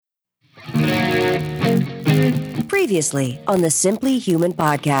Previously on the Simply Human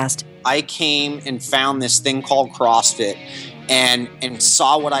podcast. I came and found this thing called CrossFit and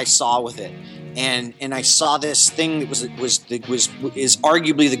saw what I saw with it. And I saw this thing that is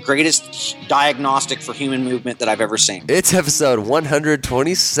arguably the greatest diagnostic for human movement that I've ever seen. It's episode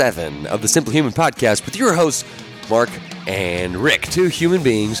 127 of the Simply Human podcast with your hosts, Mark and Rick, two human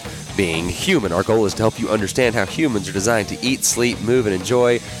beings being human. Our goal is to help you understand how humans are designed to eat, sleep, move, and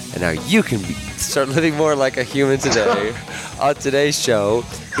enjoy, and how you can start living more like a human today. On today's show,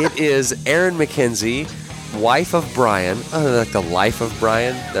 it is Erin MacKenzie, wife of Brian. Like The Life of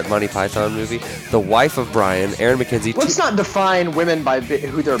Brian, that Monty Python movie. The wife of Brian, Erin MacKenzie. Let's not define women by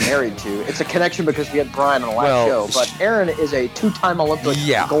who they're married to. It's a connection because we had Brian on the last show. But Erin is a two-time Olympic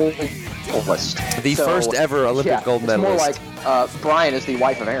gold medalist. The first ever Olympic gold medalist. It's more like Brian is the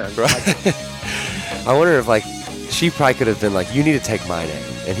wife of Erin. Right. I wonder if, she probably could have been like, you need to take my name.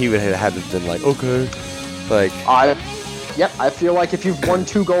 And he would have had to been like, okay. I feel like if you've won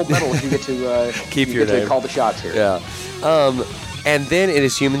 2 gold medals, you get to keep your name. To call the shots here. Yeah. And then it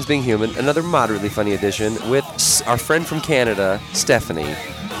is Humans Being Human, another moderately funny edition with our friend from Canada, Stephanie.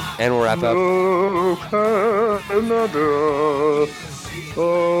 And we'll wrap up. Oh, Canada,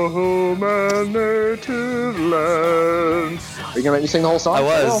 oh, my native land. Are you going to make me sing the whole song? I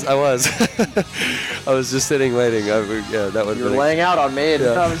was. I was just sitting waiting. You were laying out on me, and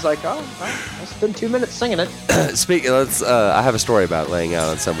I was like, I'll spend 2 minutes singing it. I have a story about laying out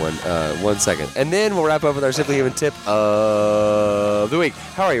on someone. 1 second. And then we'll wrap up with our Simply Human tip of the week.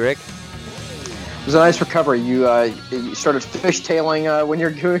 How are you, Rick? It was a nice recovery. You started fishtailing when you're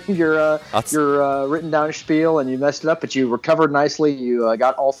doing your written down spiel, and you messed it up, but you recovered nicely. You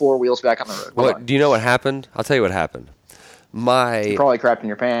got all 4 wheels back on the road. Do you know what happened? I'll tell you what happened. You probably crapped in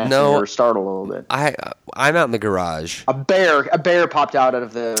your pants. No, and you were startled a little bit. I'm out in the garage. A bear popped out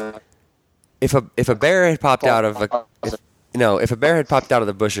of the. If a bear had popped out of if a bear had popped out of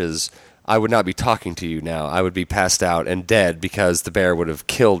the bushes, I would not be talking to you now. I would be passed out and dead because the bear would have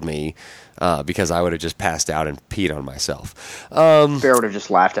killed me. Because I would have just passed out and peed on myself. Bear would have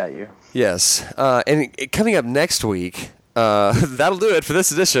just laughed at you. Yes. And coming up next week, that'll do it for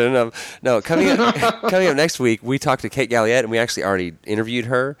this edition of coming up next week. We talked to Kate Galliette, and we actually already interviewed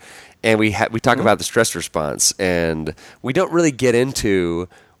her, and we talk about the stress response, and we don't really get into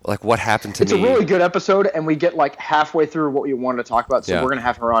what happened to me. It's a really good episode, and we get halfway through what we wanted to talk about, so we're going to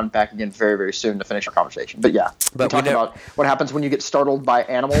have her on back again very, very soon to finish our conversation. But we talk about what happens when you get startled by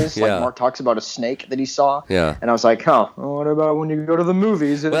animals. Mark talks about a snake that he saw, and I was like, what about when you go to the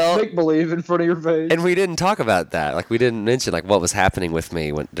movies and it's make-believe in front of your face? And we didn't talk about that. We didn't mention what was happening with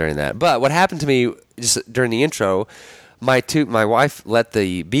me during that. But what happened to me just during the intro, my wife let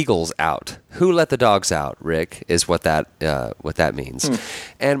the beagles out. Who let the dogs out, Rick, is what that means.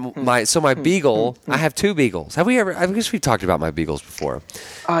 And my beagle, I have 2 beagles. Have we ever? I guess we've talked about my beagles before.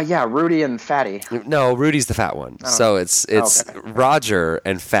 Rudy and Fatty. No, Rudy's the fat one. Oh. So it's okay. Roger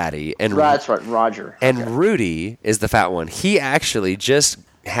and Fatty. And that's right, Roger. And Rudy is the fat one. He actually just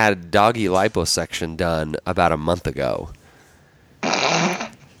had doggy liposuction done about a month ago.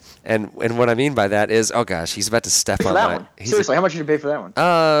 And what I mean by that is, oh gosh, he's about to step on that one. Seriously, how much did you pay for that one?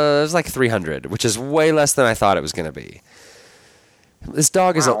 It was like $300, which is way less than I thought it was going to be. This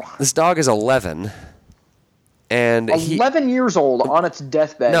dog is 11, and 11 years old on its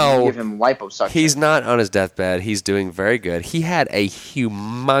deathbed. No, and you give him liposuction. He's not on his deathbed. He's doing very good. He had a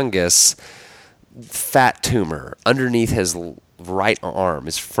humongous fat tumor underneath his right arm,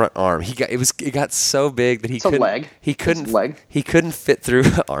 his front arm. It got so big that he couldn't fit through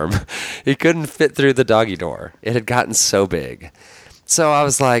the arm. He couldn't fit through the doggy door. It had gotten so big. So I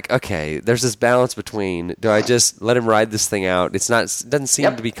was like, okay, there's this balance between, do I just let him ride this thing out? It doesn't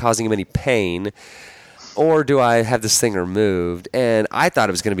seem to be causing him any pain, or do I have this thing removed? And I thought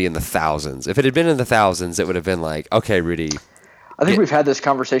it was going to be in the thousands. If it had been in the thousands, it would have been like, okay, Rudy. I think we've had this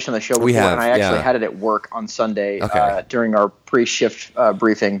conversation on the show before, and I actually had it at work on Sunday during our pre-shift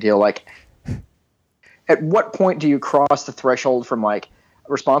briefing deal. At what point do you cross the threshold from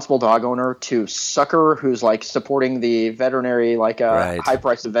responsible dog owner to sucker who's supporting the veterinary, high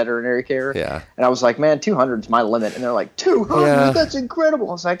price of veterinary care? Yeah. And I was like, man, 200 is my limit. And they're like, 200? Yeah. That's incredible.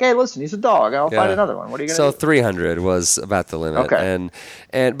 I was like, hey, listen, he's a dog. I'll find another one. What are you going to do? So 300 was about the limit. Okay.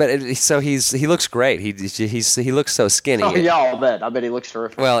 He looks great. He looks so skinny. Oh, yeah, I'll bet. I bet he looks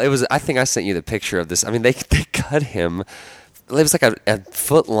terrific. Well, I think I sent you the picture of this. I mean, they cut him. It was like a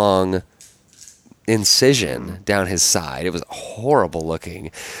foot-long incision down his side. It was horrible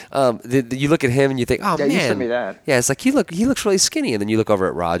looking. You look at him and you think, oh, man. You sent me that. Yeah, it's like he looks really skinny. And then you look over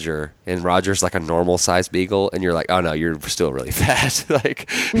at Roger, and Roger's like a normal-sized beagle, and you're like, oh, no, you're still really fat.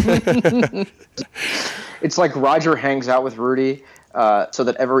 It's like Roger hangs out with Rudy, so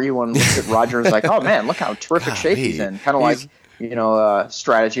that everyone looks at Roger and is like, "Oh man, look how terrific shape he's in." Kind of like,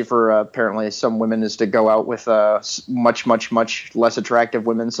 strategy for apparently some women is to go out with much less attractive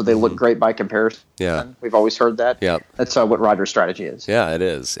women, so they look great by comparison. Yeah, we've always heard that. Yeah, that's what Roger's strategy is. Yeah, it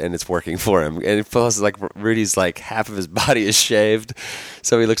is, and it's working for him. And it feels like Rudy's like half of his body is shaved,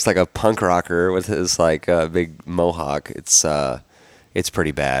 so he looks like a punk rocker with his like big mohawk. It's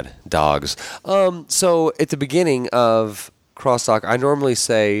pretty bad. Dogs. So at the beginning of Crosstalk, I normally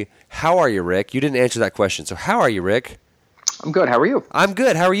say, "How are you, Rick?" You didn't answer that question, so how are you, Rick? I'm good. How are you? I'm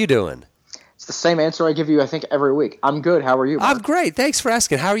good. How are you doing? It's the same answer I give you, I think, every week. I'm good. How are you, Mark? I'm great. Thanks for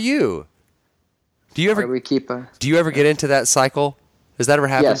asking. How are you? Do you ever get into that cycle? Has that ever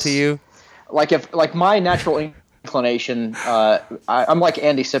happened to you? Like my natural inclination, I'm like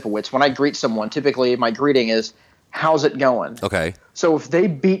Andy Sipowicz. When I greet someone, typically my greeting is, "How's it going?" Okay. So if they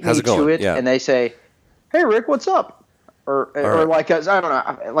beat me to it and they say, "Hey, Rick, what's up?" Or like, I don't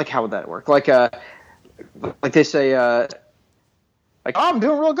know, like how would that work? Like they say, like, "Oh, I'm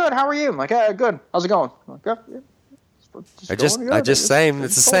doing real good. How are you?" I'm like, "Good. How's it going?" I'm like, "Yeah." It's the same.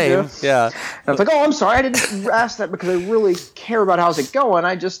 Yeah. And I was like, "Oh, I'm sorry. I didn't ask that because I really care about how's it going.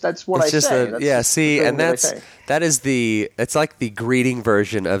 That's what I say." It's like the greeting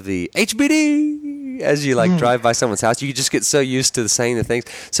version of the HBD as you like drive by someone's house. You just get so used to saying the things.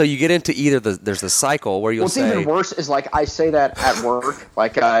 So you get into either there's the cycle where you'll say. What's even worse is like I say that at work.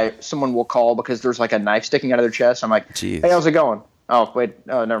 Like someone will call because there's like a knife sticking out of their chest. I'm like, "Hey, how's it going?" "Oh, wait,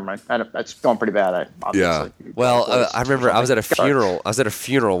 never mind. It's going pretty bad." Well, I remember I was at a funeral. I was at a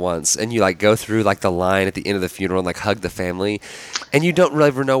funeral once, and you like go through like the line at the end of the funeral and like hug the family, and you don't really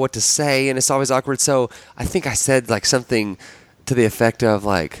ever know what to say, and it's always awkward. So I think I said like something to the effect of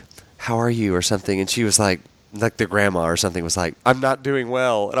like, "How are you?" or something, and she was like the grandma or something was like, "I'm not doing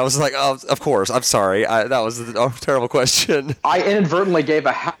well," and I was like, "Oh, of course, I'm sorry. That was a terrible question." I inadvertently gave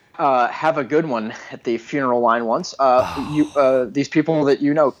have a good one at the funeral line once. These people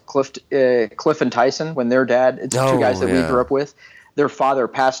that Cliff and Tyson, when their dad, it's two guys that we grew up with, their father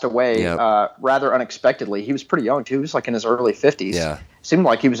passed away rather unexpectedly. He was pretty young too. He was like in his early 50s. Yeah. Seemed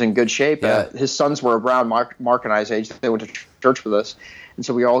like he was in good shape. His sons were around Mark and I's age. They went to church with us. And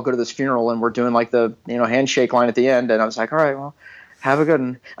so we all go to this funeral and we're doing like the handshake line at the end. And I was like, "All right, well, have a good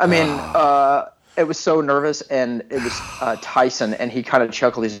one." I mean, it was so nervous, and it was Tyson, and he kind of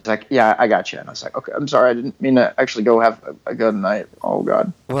chuckled. He's like, "Yeah, I got you." And I was like, "Okay, I'm sorry, I didn't mean to actually go have a good night." Oh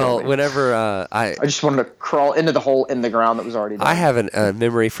God. Well, whenever I just wanted to crawl into the hole in the ground that was already done. I have a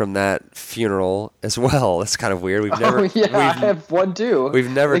memory from that funeral as well. It's kind of weird. We've never. I have one too.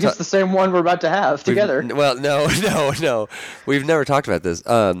 We've never. I think it's the same one we're about to have together. Well, no. We've never talked about this.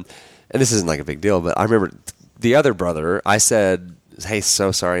 And this isn't like a big deal, but I remember the other brother. I said, "Hey,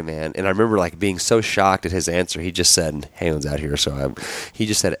 so sorry, man." And I remember like being so shocked at his answer. He just said, "Halen's out here," he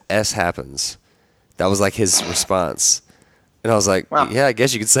just said, "S happens." That was like his response. And I was like, wow. Yeah, I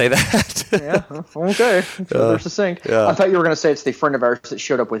guess you could say that. Yeah, okay. There's the sync. Yeah. I thought you were going to say it's the friend of ours that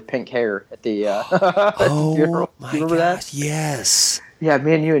showed up with pink hair at the funeral. My remember gosh, that? Yes. Yeah,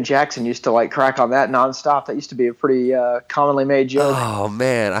 me and you and Jackson used to like crack on that nonstop. That used to be a pretty commonly made joke. Oh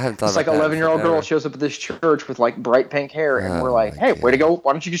man, I haven't thought. It's like 11-year-old girl shows up at this church with like bright pink hair, and we're like, "Hey, way to go!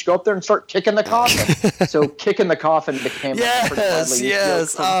 Why don't you just go up there and start kicking the coffin?" So kicking the coffin became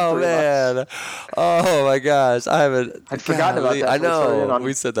yes. Oh man, oh my gosh, I'd forgotten about that. I know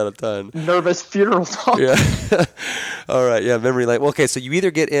we said that a ton. Nervous funeral talk. Yeah. All right. Yeah. Memory lane. Well, okay. So you either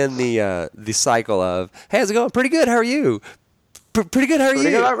get in the cycle of, "Hey, how's it going? Pretty good. How are you?" Pretty good. How are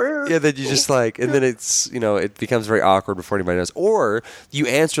you? Yeah, then you just like, and then it's it becomes very awkward before anybody knows. Or you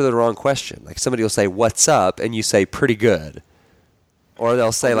answer the wrong question. Like somebody will say, "What's up?" and you say, "Pretty good." Or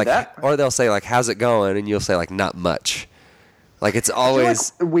they'll say "How's it going?" and you'll say like, "Not much." Like it's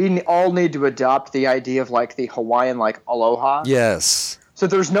always. Like we all need to adopt the idea of like the Hawaiian like aloha. Yes. So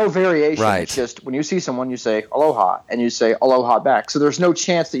there's no variation. Right. It's just when you see someone, you say aloha, and you say aloha back. So there's no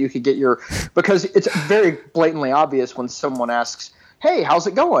chance that you could get because it's very blatantly obvious when someone asks, "Hey, how's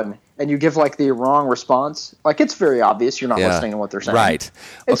it going?" and you give like the wrong response. Like it's very obvious you're not listening to what they're saying. Right.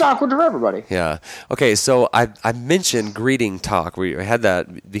 It's awkward for everybody. Yeah. Okay. So I mentioned greeting talk. We had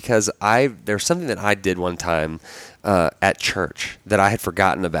that because there's something that I did one time at church that I had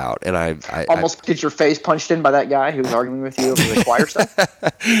forgotten about, and I almost get your face punched in by that guy who was arguing with you over the choir stuff.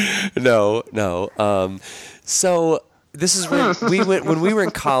 No. So this is when we were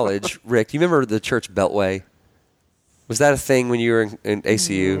in college. Rick, do you remember the church Beltway? Was that a thing when you were in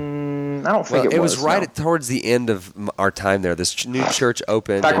ACU? I don't think it was right towards the end of our time there. This new church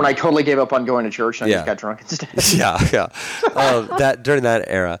opened. Back when I totally gave up on going to church and I just got drunk instead. Yeah. During that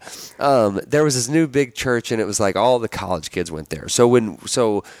era, there was this new big church, and it was like all the college kids went there.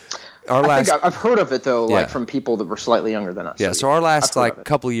 I've heard of it though, like from people that were slightly younger than us. Yeah. So our last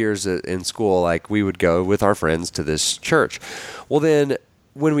couple years in school, like we would go with our friends to this church. Well, then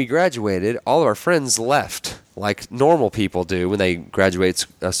when we graduated, all of our friends left, like normal people do when they graduate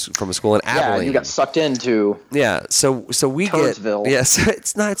from a school in Abilene. Yeah, you got sucked into. Yeah, so we Turdsville. get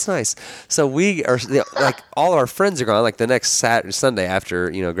it's nice. So we are like all our friends are gone. Like the next Sunday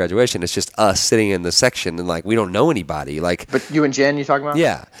after graduation, it's just us sitting in the section and like we don't know anybody. Like, but you and Jen, you talking about?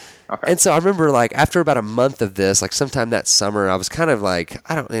 Yeah. Okay. And so I remember, like, after about a month of this, like, sometime that summer, I was kind of like,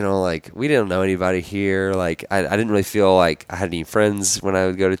 we didn't know anybody here. Like, I didn't really feel like I had any friends when I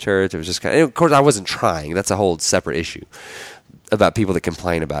would go to church. It was just kind of, of course, I wasn't trying. That's a whole separate issue about people that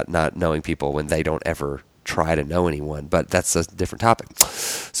complain about not knowing people when they don't ever try to know anyone, but that's a different topic.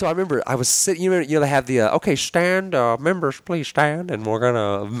 So I remember I was sitting, they have the, okay, stand, members, please stand, and we're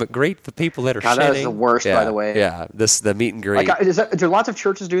going to greet the people that are sitting. That is the worst, by the way. Yeah, the meet and greet. Do lots of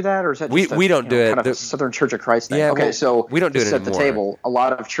churches do that, or is that just we don't do it. Kind of Southern Church of Christ thing? Yeah, okay, so we don't do it anymore. At the table, a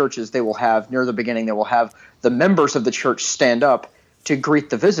lot of churches, they will have, near the beginning, they will have the members of the church stand up to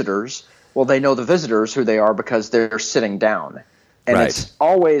greet the visitors. Well, they know the visitors who they are because they're sitting down. And it's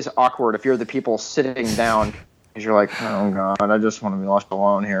always awkward if you're the people sitting down because you're like, oh, God, I just want to be left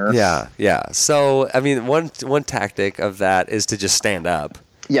alone here. Yeah. So, I mean, one tactic of that is to just stand up.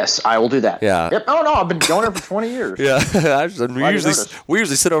 Yes, I will do that. Yeah. Yep. Oh, no, I've been going there for 20 years. Yeah. we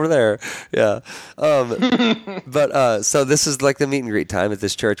usually sit over there. Yeah. But so this is like the meet and greet time at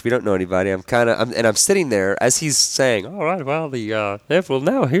this church. We don't know anybody. I'm sitting there as he's saying, all right, well,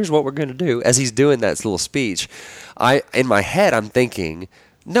 now here's what we're going to do. As he's doing that little speech, in my head, I'm thinking,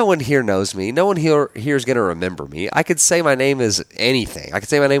 no one here knows me. No one here is going to remember me. I could say my name is anything. I could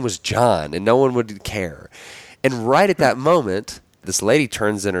say my name was John, and no one would care. And right at that moment, this lady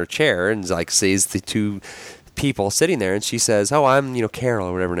turns in her chair and like sees the two people sitting there, and she says, "Oh, I'm Carol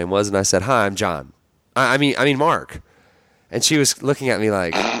or whatever her name was," and I said, "Hi, I'm John. I mean Mark." And she was looking at me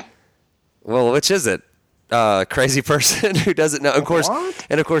like, "Well, which is it? Crazy person who doesn't know." Of course,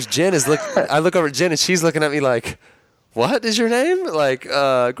 Jen is I look over at Jen, and she's looking at me like, "What is your name?" Like,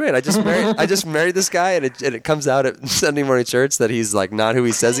 great. I just married this guy, and it comes out at Sunday morning church that he's like not who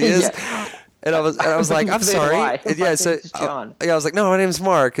he says he is. Yeah. And I was like, I'm sorry. Yeah, so John. I was like, no, my name's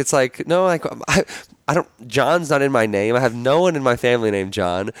Mark. It's like, no, like I don't. John's not in my name. I have no one in my family named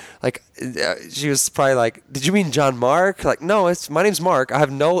John. Like, she was probably like, did you mean John Mark? Like, no, my name's Mark. I have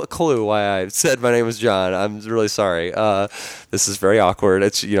no clue why I said my name was John. I'm really sorry. This is very awkward.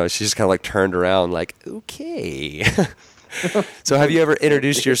 It's she just kind of like turned around, like, okay. So, have you ever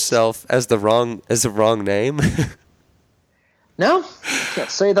introduced yourself as the wrong name? No, can't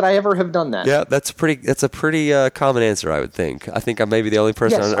say that I ever have done that. Yeah, that's a pretty common answer, I would think. I think I may be the only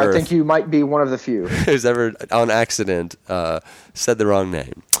person on earth. I think you might be one of the few who's ever on accident said the wrong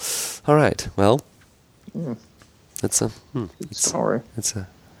name. All right, well, that's a story.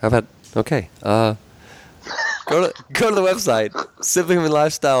 How about okay? Go to the website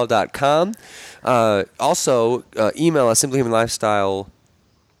simplyhumanlifestyle.com. Also, email us simplyhumanlifestyle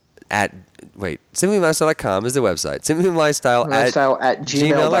simplyhumanlifestyle.com is the website. Simplyhumanlifestyle at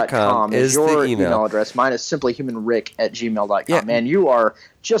gmail.com is your the email address. Mine is simplyhumanrick@gmail.com. Yeah. Man, you are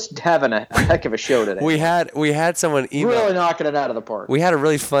just having a heck of a show today. We had someone email. Really knocking it out of the park. We had a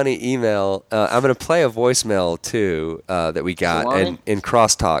really funny email. I'm going to play a voicemail, too, that we got in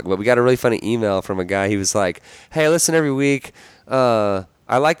Crosstalk. But we got a really funny email from a guy. He was like, hey, I listen every week. I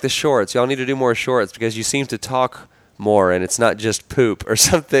like the shorts. Y'all need to do more shorts because you seem to talk more and it's not just poop or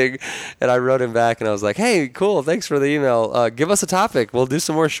something. And I wrote him back and I was like, hey, cool, thanks for the email. Give us a topic. We'll do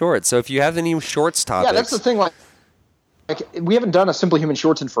some more shorts. So if you have any shorts topics. Yeah, that's the thing. Like we haven't done a Simply Human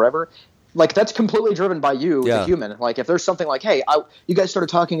Shorts in forever. Like that's completely driven by you, the human. Like if there's something like, hey, you guys started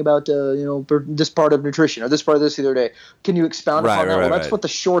talking about this part of nutrition or this part of this the other day. Can you expound upon that? Well, that's what the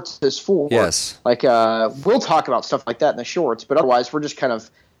shorts is for. Yes. Like we'll talk about stuff like that in the shorts, but otherwise we're just kind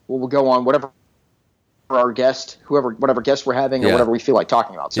of we'll go on whatever our guest, whatever guest we're having, or whatever we feel like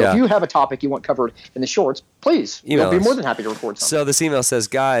talking about. So if you have a topic you want covered in the shorts, please, we'll be more than happy to record something. So this email says,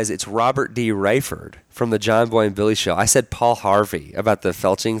 guys, it's Robert D. Rayford from the John Boy and Billy Show. I said Paul Harvey about the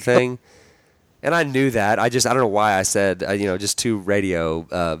felching thing, and I knew that. I don't know why I said, just two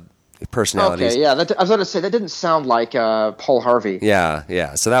radio personalities. Okay, yeah. I was going to say, that didn't sound like Paul Harvey.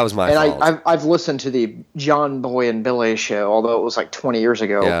 Yeah. So that was my fault. And I've listened to the John Boy and Billy Show, although it was like 20 years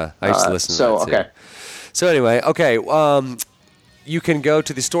ago. Yeah, I used to listen to that too. Okay. So anyway, okay, you can go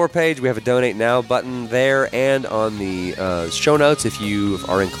to the store page. We have a Donate Now button there, and on the show notes, if you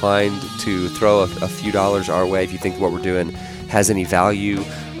are inclined to throw a few dollars our way, if you think what we're doing has any value,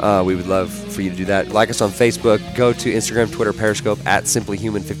 we would love for you to do that. Like us on Facebook. Go to Instagram, Twitter, Periscope at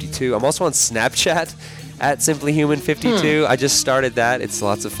SimplyHuman52. I'm also on Snapchat at SimplyHuman52. I just started that. It's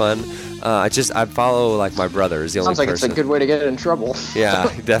lots of fun. I follow like my brother is the only person. Sounds like it's a good way to get in trouble.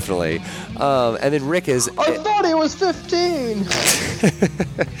 Yeah, definitely. And then Rick is... I thought he was 15!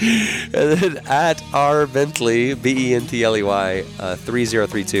 And then at R Bentley, Bentley,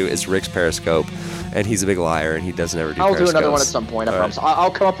 3032 is Rick's Periscope. And he's a big liar, and he doesn't ever do I'll Periscopes. do another one at some point, I promise.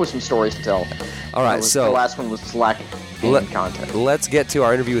 I'll come up with some stories to tell. All right, so... The last one was lacking in content. Let's get to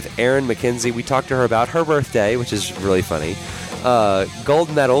our interview with Erin MacKenzie. We talked to her about her birthday, which is really funny.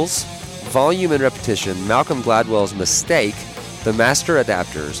 Gold medals, volume and repetition, Malcolm Gladwell's mistake, the master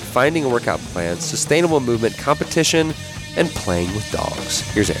adapters, finding a workout plan, sustainable movement, competition, and playing with dogs.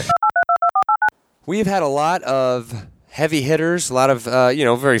 Here's Erin. We've had a lot of heavy hitters, a lot of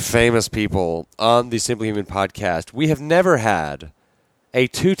very famous people on the Simply Human podcast. We have never had a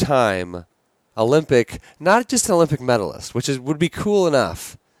two-time Olympic, not just an Olympic medalist, which would be cool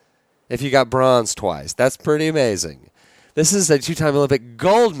enough if you got bronze twice. That's pretty amazing. This is a two-time Olympic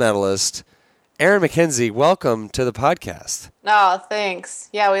gold medalist, Erin MacKenzie. Welcome to the podcast. Oh, thanks.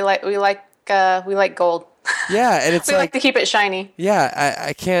 Yeah, we like gold. Yeah, and it's we like to keep it shiny. Yeah,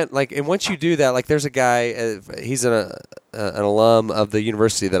 I can't and once you do that, there's a guy, he's an alum of the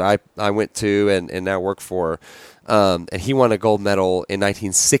university that I went to and now work for, and he won a gold medal in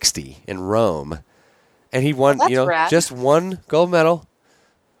 1960 in Rome, and he won rad. Just one gold medal,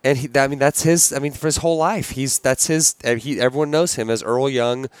 and that's his. For his whole life, everyone knows him as Earl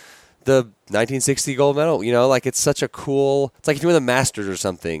Young, the 1960 gold medal. It's such a cool. It's like if you win the Masters or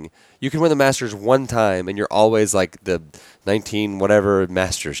something. You can win the Masters one time, and you're always the 19 whatever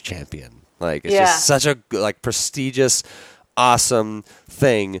Masters champion. It's just such a prestigious, awesome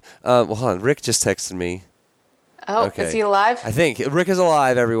thing. Hold on, Rick just texted me. Oh, okay. Is he alive? I think Rick is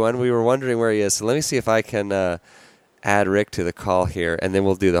alive. Everyone, we were wondering where he is. So let me see if I can add Rick to the call here, and then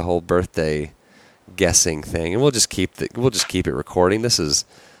we'll do the whole birthday guessing thing, and we'll just keep it recording. It's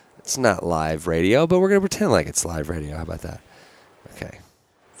not live radio, but we're gonna pretend like it's live radio. How about that? Okay.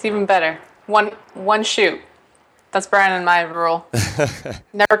 It's even better. One shoot. That's Brian and my rule.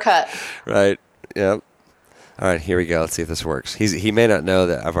 Never cut. Right. Yep. All right, here we go. Let's see if this works. He may not know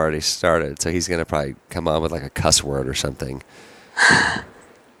that I've already started, so he's going to probably come on with a cuss word or something. Now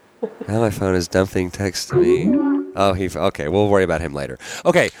my phone is dumping text to me. Oh, okay. We'll worry about him later.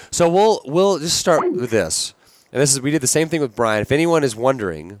 Okay, so we'll just start with this. And we did the same thing with Brian. If anyone is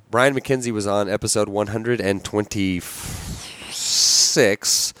wondering, Brian MacKenzie was on episode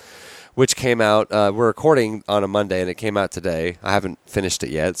 126, which came out. We're recording on a Monday, and it came out today. I haven't finished it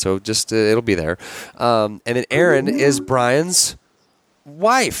yet, so just it'll be there. And then Erin is Brian's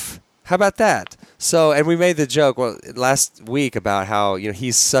wife. How about that? So, and we made the joke last week about how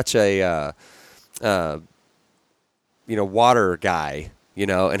he's such a water guy.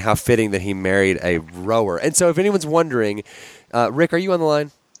 And how fitting that he married a rower. And so if anyone's wondering, Rick, are you on the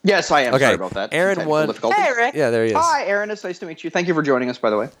line? Yes, I am. Okay. Sorry about that. Erin won. Hey, Rick. Yeah, there he is. Hi, Erin. It's nice to meet you. Thank you for joining us, by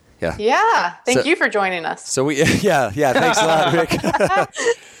the way. Yeah. Yeah. Thank you for joining us. So thanks a lot, Rick.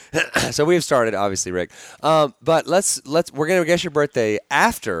 So we've started, obviously, Rick. But we're going to guess your birthday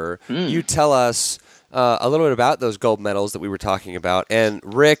after you tell us a little bit about those gold medals that we were talking about. And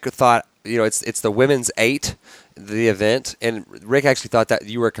Rick thought, it's the women's 8, the event, and Rick actually thought that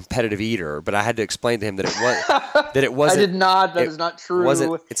you were a competitive eater, but I had to explain to him that it wasn't. I did not. That is not true.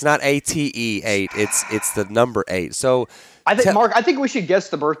 It's not ATE 8. It's the number 8. So Mark, I think we should guess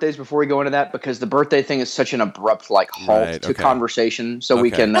the birthdays before we go into that, because the birthday thing is such an abrupt halt to conversation. So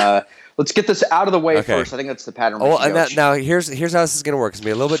we can let's get this out of the way first. I think that's the pattern. Now here's how this is going to work. It's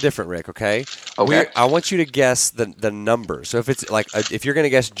going to be a little bit different, Rick. Okay. I want you to guess the number. So if it's if you're going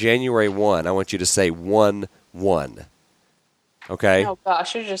to guess January 1, I want you to say 1-1. Okay. Oh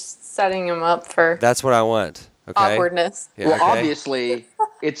gosh, you're just setting him up for. That's what I want. Okay. Awkwardness. Yeah, obviously,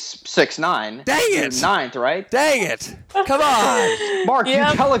 it's 6-9. Dang it! 9th, right? Dang it! Come on, Mark. You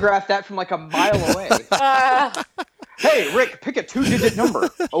telegraphed that from a mile away. Hey, Rick, pick a 2-digit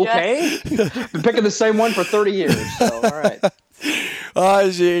number. Okay. Been picking the same one for 30 years. So, all right.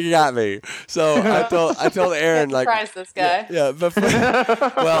 Oh, she got me. So I told Erin like, surprise this guy. Yeah, but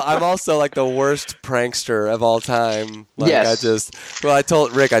well, I'm also like the worst prankster of all time. Like Yes. I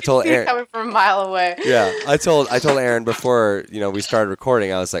told Erin coming from a mile away. Yeah, I told Erin before we started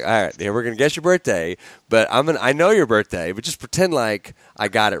recording. I was like, all right, here we're gonna guess your birthday, but I know your birthday, but just pretend like I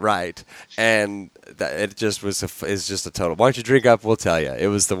got it right. And it just was it's just a total. Why don't you drink up? We'll tell you. It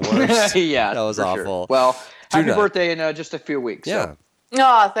was the worst. Yeah, that was awful. Sure. Well, happy June birthday in just a few weeks. Yeah. So.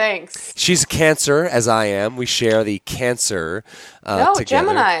 Oh, thanks. She's a Cancer, as I am. We share the Cancer No, together.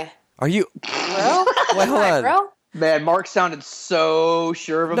 Gemini. Are you? Bro? Wait, hold on. Bro? Man, Mark sounded so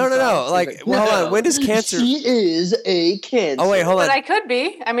sure of himself. No. Like, well, hold on. When does Cancer? She is a Cancer. Oh wait, hold on. But I could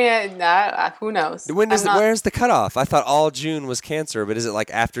be. I mean, who knows? Where's the cutoff? I thought all June was Cancer, but is it like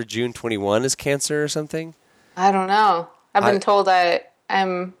after June 21 is Cancer or something? I don't know. I've been told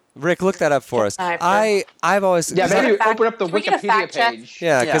I'm. Rick, look that up for us. I've always maybe open up the Wikipedia page.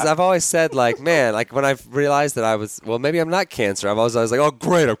 Yeah, because I've always said like, man, like when I've realized that I was maybe I'm not Cancer. I was like, oh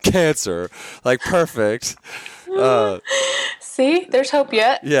great, I'm Cancer, like perfect. See, there's hope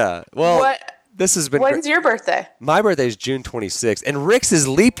yet. Yeah. Well, this has been. When's your birthday? My birthday is June 26th, and Rick's is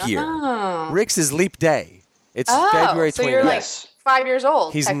leap year. Oh. Rick's is leap day. It's February 29th. So you're like 5 years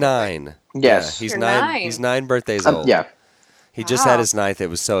old. He's 9. Yes, yeah, he's You're 9. He's 9 birthdays old. Yeah. He just had his 9th. It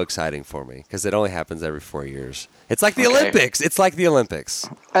was so exciting for me because it only happens every 4 years. It's like the Olympics. It's like the Olympics.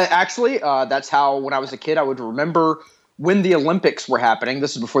 Actually, that's how when I was a kid I would remember when the Olympics were happening.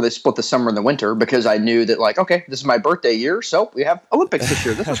 This is before they split the summer and the winter because I knew that like, okay, this is my birthday year, so we have Olympics this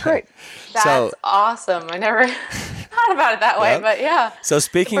year. This was great. That's awesome. I never thought about it that way, but yeah. So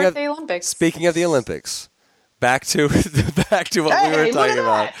speaking of the Olympics, back to what we were talking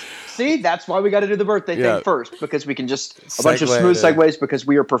about. See, that's why we got to do the birthday thing first because we can just a bunch of smooth segues because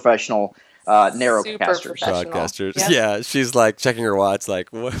we are professional narrowcasters. Broadcasters. Yep. Yeah, she's like checking her watch, like,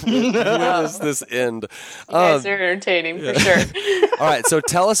 when does this end? You guys are entertaining for sure. All right, so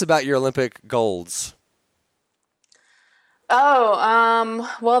tell us about your Olympic goals. Oh,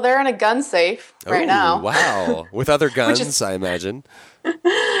 well, they're in a gun safe right now. Wow, with other guns, I imagine.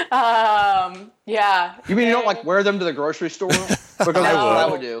 Yeah. You mean you don't like wear them to the grocery store? Because that's what I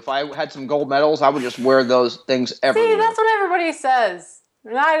would do. If I had some gold medals, I would just wear those things everywhere. See, that's what everybody says.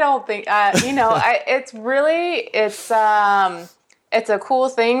 And I don't think, it's a cool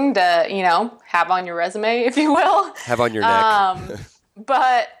thing to, have on your resume, if you will. Have on your neck.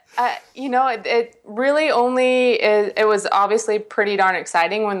 But, it really only it was obviously pretty darn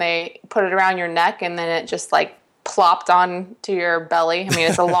exciting when they put it around your neck and then it just like plopped onto your belly. I mean,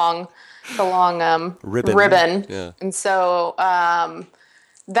 it's a long ribbon. Yeah. And so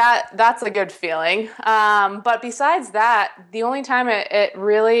that's a good feeling. But besides that, the only time it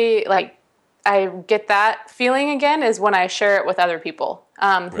really like I get that feeling again is when I share it with other people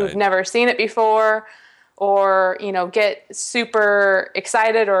who've never seen it before, or get super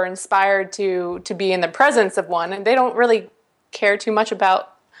excited or inspired to be in the presence of one, and they don't really care too much about.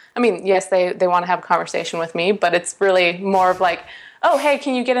 I mean, yes, they want to have a conversation with me, but it's really more of like, oh, hey,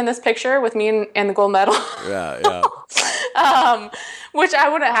 can you get in this picture with me and the gold medal? Yeah. Which I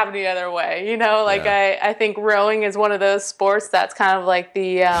wouldn't have any other way, I think rowing is one of those sports that's kind of like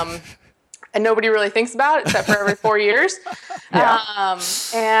the, and nobody really thinks about except for every 4 years.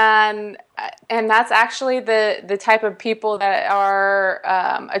 And that's actually the type of people that are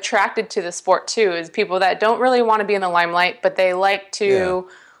attracted to the sport too, is people that don't really want to be in the limelight, but they like to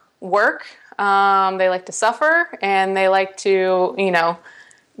work, they like to suffer, and they like to,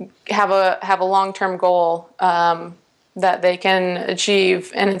 have a long-term goal that they can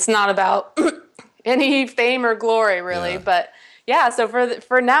achieve, and it's not about any fame or glory really, but so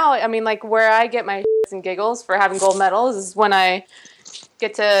for now, I mean, like where I get my shits and giggles for having gold medals is when I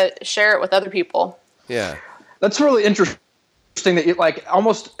get to share it with other people. Yeah, that's really interesting that you like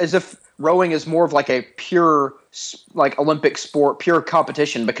almost as if rowing is more of like a pure like Olympic sport, pure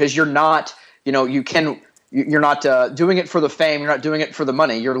competition, because you're not, you're not doing it for the fame. You're not doing it for the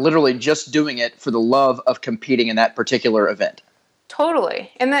money. You're literally just doing it for the love of competing in that particular event. Totally.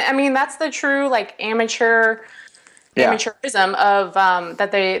 And that's the true like amateurism of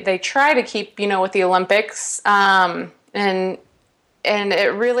that they try to keep, with the Olympics. And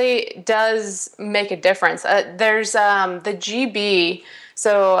it really does make a difference. There's the GB,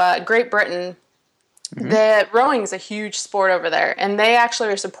 so Great Britain. The rowing is a huge sport over there, and they actually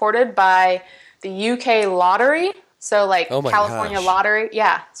are supported by the UK lottery. So like California lottery.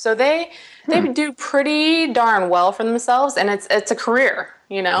 Yeah. So they do pretty darn well for themselves, and it's a career,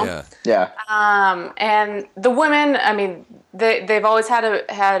 Yeah. And the women, I mean, they've always had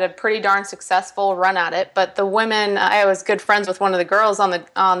a pretty darn successful run at it. But the women, I was good friends with one of the girls on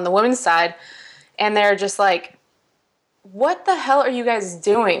the women's side, and they're just like, what the hell are you guys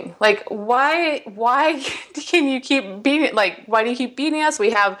doing? Like, why can you keep beating? Like, why do you keep beating us? We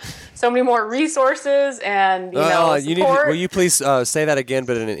have so many more resources, and support. Will you please say that again,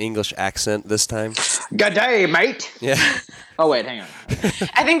 but in an English accent this time? Good day, mate. Yeah. Oh wait, hang on.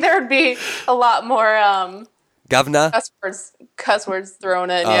 I think there would be a lot more governor cuss words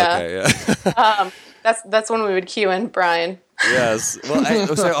thrown in. Oh, yeah. Okay, yeah. That's when we would cue in Brian. Yes.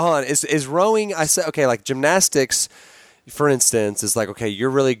 Well, so hold on. Is rowing? I said okay. Like gymnastics. For instance, it's like, okay,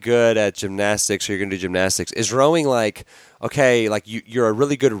 you're really good at gymnastics, so you're going to do gymnastics. Is rowing like, okay, like you're a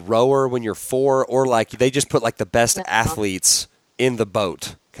really good rower when you're 4, or like they just put like the best athletes in the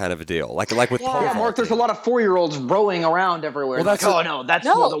boat kind of a deal? Like with pole vaulting. Mark, there's a lot of 4-year-olds rowing around everywhere. Well, that's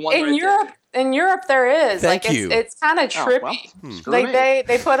the one in right Europe. There. In Europe, there is. Thank you. It's kind of trippy. Like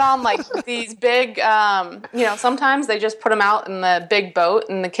they put on like these big, sometimes they just put them out in the big boat,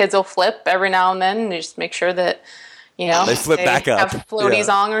 and the kids will flip every now and then, and you just make sure that. They flip back up. Have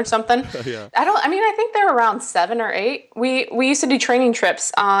floaties on or something. Yeah. I think they're around 7 or 8. We used to do training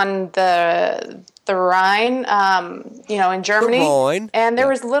trips on the Rhine, in Germany. And there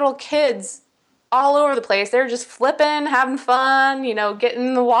was little kids all over the place. They were just flipping, having fun, getting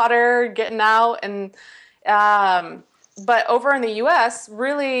in the water, getting out. And but over in the U.S.,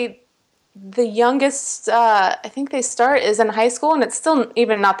 really the youngest I think they start is in high school, and it's still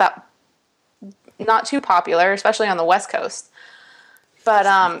even not too popular, especially on the West Coast.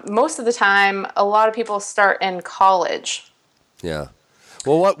 But most of the time, a lot of people start in college. Yeah.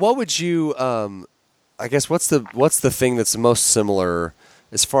 Well, what would you? I guess what's the thing that's most similar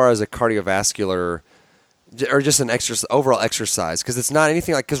as far as a cardiovascular or just an overall exercise? Because it's not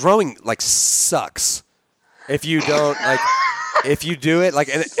anything like because rowing like sucks if you don't like. If you do it, like,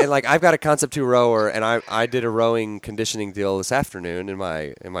 and like, I've got a Concept 2 rower, and I did a rowing conditioning deal this afternoon in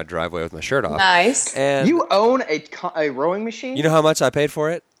my driveway with my shirt off. Nice. And you own a rowing machine? You know how much I paid for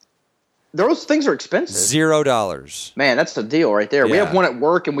it? Those things are expensive. $0. Man, that's the deal right there. Yeah. We have one at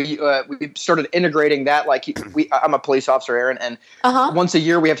work, and we started integrating that. Like, I'm a police officer, Erin, and once a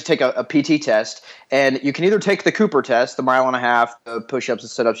year we have to take a PT test, and you can either take the Cooper test, the 1.5 miles, the push-ups, the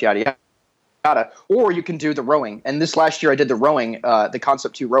sit-ups, yada yada. Or you can do the rowing. And this last year I did the rowing, the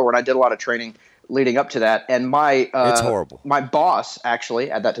Concept 2 rower, and I did a lot of training leading up to that. And it's horrible. My boss,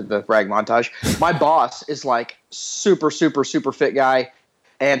 actually, add that to the brag montage. My boss is like super, super, super fit guy,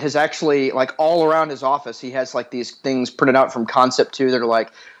 and has actually like all around his office, he has like these things printed out from Concept 2 that are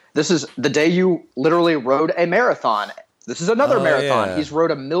like, this is the day you literally rode a marathon. This is another marathon. Yeah. He's rode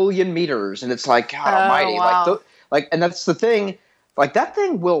 1 million meters, and it's like, God almighty. Wow. And that's the thing. Like, that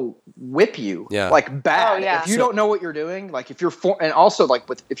thing will whip you, like, bad. Oh, yeah. If you don't know what you're doing, like, if you're and also, like,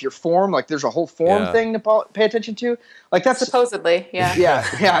 if you're form, like, there's a whole form thing to pay attention to. Like, that's supposedly, yeah.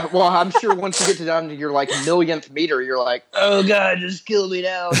 Yeah. Well, I'm sure once you get down to your, like, millionth meter, you're like, oh, God, just kill me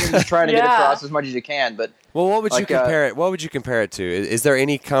now. You're just trying to get across as much as you can. But well, what would you compare it? What would you compare it to? Is there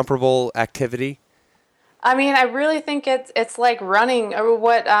any comparable activity? I mean, I really think it's like running, or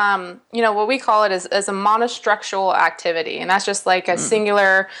what we call it is a monostructural activity, and that's just like a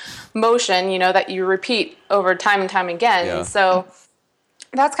singular motion, that you repeat over time and time again. Yeah. So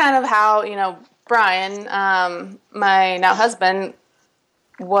that's kind of how Brian, my now husband,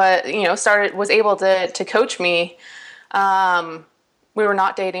 was able to coach me. We were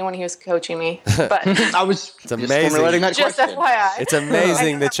not dating when he was coaching me, but I was it's amazing. Formulating that just question. FYI. It's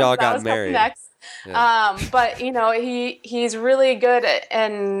amazing that y'all got married. Next. Yeah. But he's really good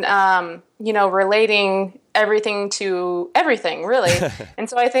at relating everything to everything, really. And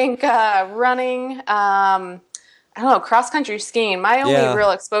so I think running, cross country skiing. My only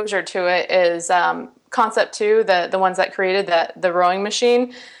real exposure to it is Concept 2, the ones that created the rowing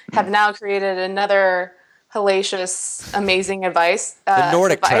machine, have now created another hellacious, amazing device. The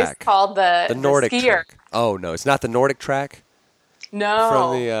Nordic track called the Nordic skier. Track. Oh no, it's not the Nordic track.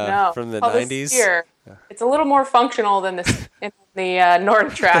 No, from the 90s. It's a little more functional than the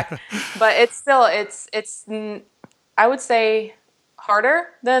Nordic track, but it's still it's I would say harder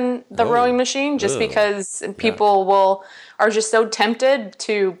than the rowing machine, just because people are just so tempted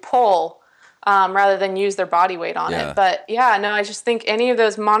to pull rather than use their body weight on it. But I just think any of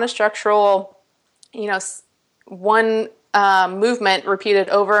those monostructural, one movement repeated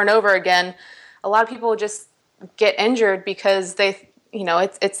over and over again, a lot of people just get injured because they,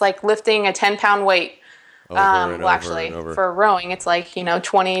 it's like lifting a 10-pound weight. For rowing, it's like,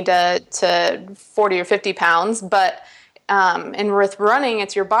 20 to 40 or 50 pounds, but And with running,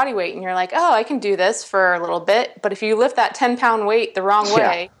 it's your body weight, and you're like, oh, I can do this for a little bit. But if you lift that 10-pound weight the wrong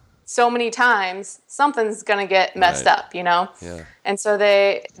way so many times, something's going to get messed up, you know? Yeah. And so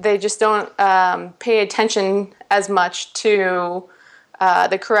they just don't pay attention as much to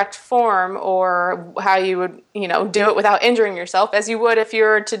the correct form or how you would, do it without injuring yourself as you would if you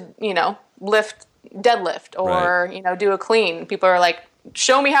were to, deadlift or, do a clean. People are like,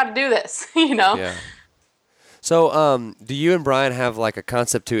 show me how to do this, Yeah. So, do you and Brian have like a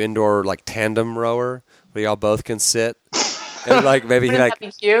Concept 2 indoor like tandem rower where y'all both can sit and like maybe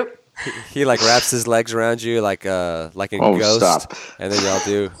he like wraps his legs around you like in Ghost, stop. And then y'all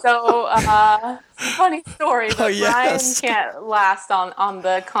do. So, funny story, but Brian can't last on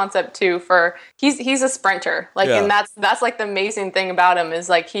the Concept 2 for he's a sprinter, and that's like the amazing thing about him is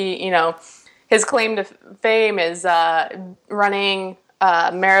like he his claim to fame is running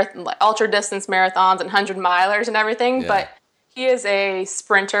marathon, like ultra distance marathons and 100-milers and everything, but he is a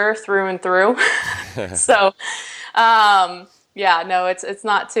sprinter through and through. So, it's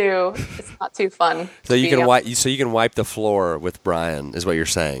not too fun. So you can wipe the floor with Brian, is what you're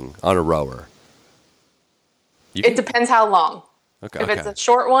saying, on a rower. It depends how long. Okay. If it's a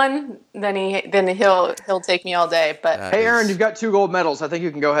short one, then he'll take me all day. But hey, Erin, you've got 2 gold medals. I think you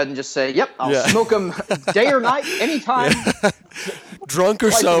can go ahead and just say, "Yep, I'll smoke them day or night, anytime." Drunk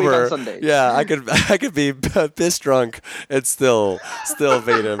or sober. Yeah, I could be pissed drunk and still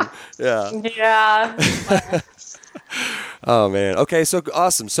beat him. Yeah. Yeah. Oh man. Okay, so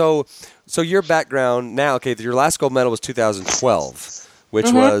awesome. So your background now. Okay, your last gold medal was 2012,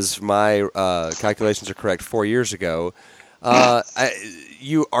 which was, my calculations are correct, 4 years ago. Are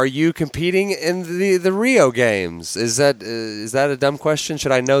you competing in the Rio Games? Is that a dumb question?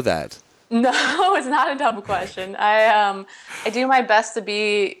 Should I know that? No, it's not a dumb question. I do my best to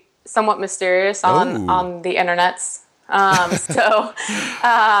be somewhat mysterious on the internets. I'm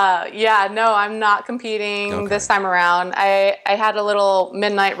not competing this time around. I had a little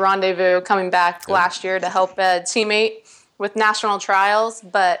midnight rendezvous coming back last year to help a teammate with national trials,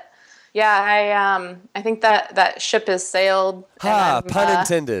 but I think that ship has sailed. Pun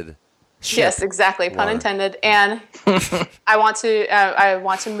intended. Ship. Yes, exactly. Pun intended. And I want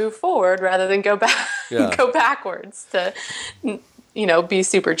to move forward rather than go back, go backwards to, be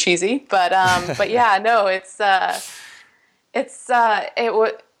super cheesy. But it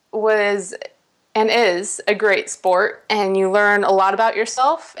was and is a great sport, and you learn a lot about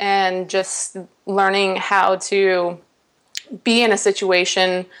yourself and just learning how to be in a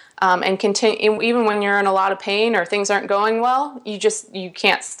situation and continue even when you're in a lot of pain or things aren't going well. You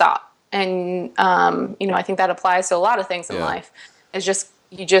can't stop. And, I think that applies to a lot of things in life. It's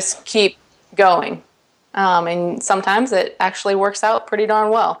you just keep going. And sometimes it actually works out pretty darn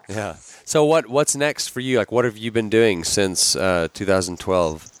well. Yeah. So what's next for you? Like, what have you been doing since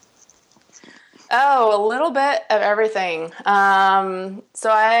 2012? Oh, a little bit of everything. So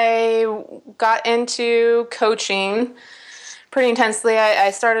I got into coaching pretty intensely.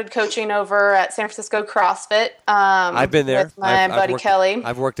 I started coaching over at San Francisco CrossFit. I've been there. With my buddy Kelly.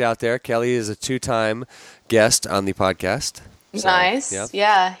 I've worked out there. Kelly is a 2-time guest on the podcast. So, nice. Yep.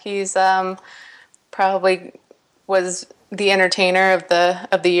 Yeah, he's probably was the entertainer of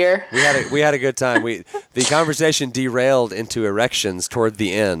the year. We had a good time. The conversation derailed into erections toward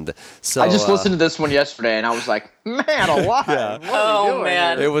the end. So I just listened to this one yesterday, and I was like, "Man, alive! Yeah. What are we doing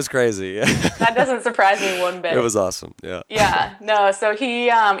man, here?" It was crazy. That doesn't surprise me one bit. It was awesome. Yeah. Yeah. No. So he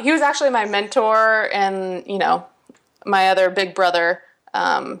was actually my mentor, and my other big brother.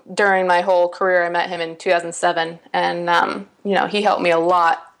 During my whole career, I met him in 2007, and he helped me a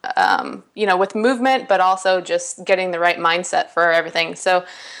lot. With movement, but also just getting the right mindset for everything. So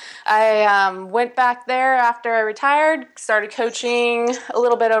I went back there after I retired, started coaching a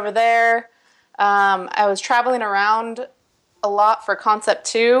little bit over there. I was traveling around a lot for Concept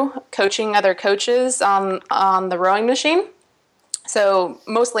 2, coaching other coaches on the rowing machine. So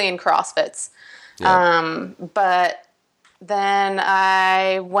mostly in CrossFits. Yeah. But then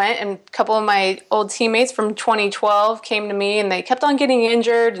I went, and a couple of my old teammates from 2012 came to me, and they kept on getting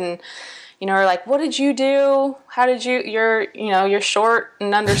injured, and were like, "What did you do? How did you? You're short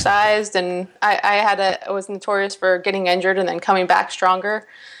and undersized." And I was notorious for getting injured and then coming back stronger.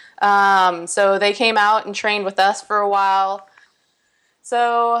 So they came out and trained with us for a while.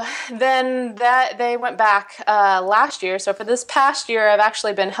 So then they went back last year. So for this past year, I've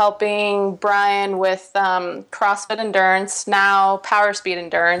actually been helping Brian with CrossFit Endurance, now Power Speed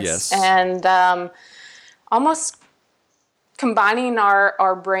Endurance. Yes. And almost combining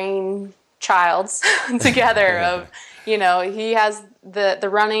our brain childs together of, he has the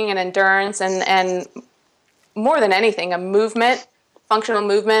running and endurance and more than anything, a functional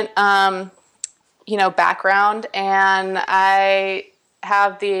movement, background. And I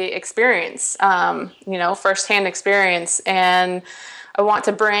have the experience, firsthand experience. And I want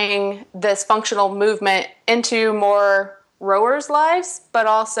to bring this functional movement into more rowers' lives, but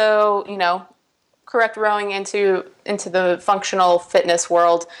also, correct rowing into the functional fitness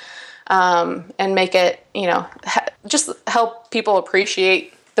world, and make it, just help people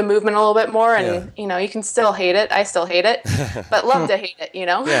appreciate the movement a little bit more. And, you can still hate it. I still hate it, but love to hate it,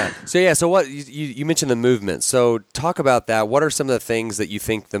 Yeah. So what, you mentioned the movement. So talk about that. What are some of the things that you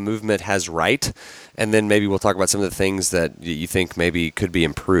think the movement has right? And then maybe we'll talk about some of the things that you think maybe could be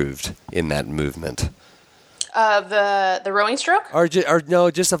improved in that movement. The rowing stroke? Or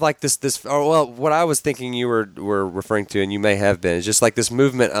no, just of like this, what I was thinking you were referring to, and you may have been, is just like this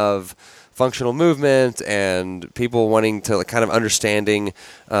movement of functional movement and people wanting to kind of understanding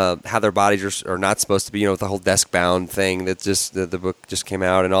how their bodies are not supposed to be, with the whole desk bound thing that just the book just came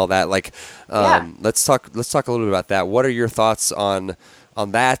out and all that. Like, let's talk a little bit about that. What are your thoughts on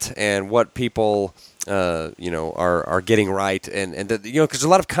that, and what people are getting right, and because there's a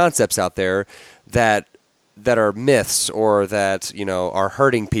lot of concepts out there that are myths or that are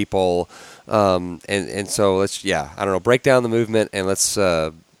hurting people, and so let's break down the movement, and let's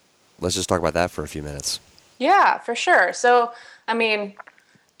just talk about that for a few minutes. Yeah, for sure. So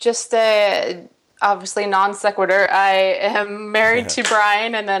just obviously non sequitur, I am married to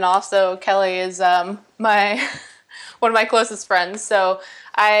Brian, and then also Kelly is one of my closest friends. So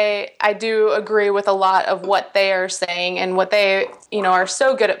I do agree with a lot of what they are saying and what they are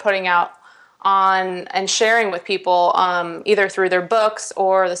so good at putting out on and sharing with people, either through their books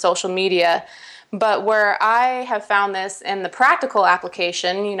or the social media. But where I have found this in the practical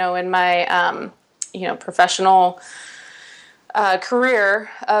application, in my professional career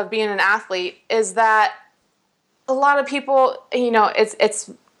of being an athlete, is that a lot of people,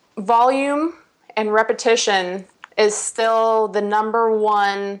 it's volume and repetition is still the number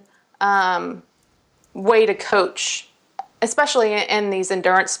one way to coach, especially in these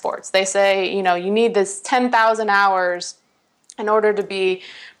endurance sports. They say, you need this 10,000 hours in order to be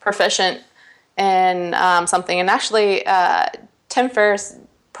proficient in something. And actually, Tim Ferriss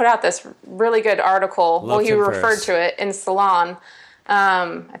put out this really good article. He referred to it in Salon.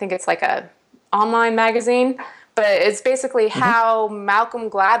 I think it's like a online magazine. But it's basically how Malcolm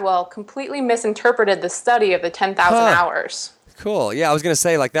Gladwell completely misinterpreted the study of the 10,000 hours. Cool. Yeah, I was going to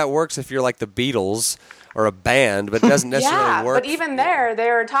say, like, that works if you're like the Beatles or a band, but it doesn't necessarily work. But even there, they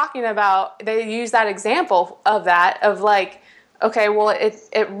were talking about, they use that example of that, of like, okay, well,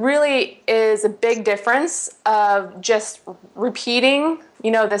 it really is a big difference of just repeating,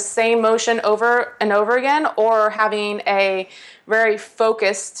 the same motion over and over again, or having a very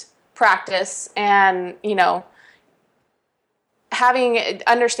focused practice and,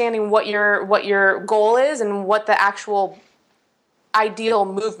 understanding what your goal is and what the actual ideal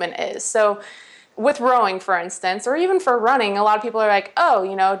movement is. So with rowing, for instance, or even for running, a lot of people are like,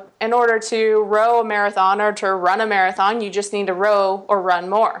 in order to row a marathon or to run a marathon, you just need to row or run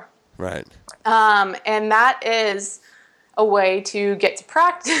more. Right. And that is a way to get to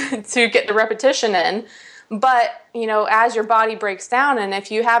practice, to get the repetition in. But, as your body breaks down, and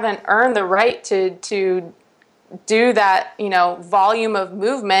if you haven't earned the right to do that, volume of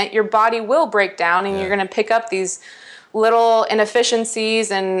movement, your body will break down, and you're going to pick up these little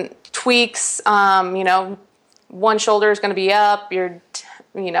inefficiencies and tweaks. One shoulder is going to be up, your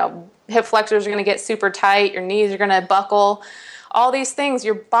hip flexors are going to get super tight, your knees are going to buckle. All these things,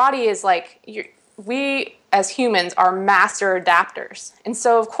 your body is like, we as humans are master adapters. And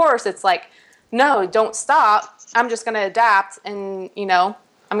so of course it's like, no, don't stop. I'm just going to adapt, and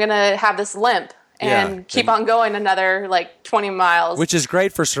I'm going to have this limp and keep on going another 20 miles. Which is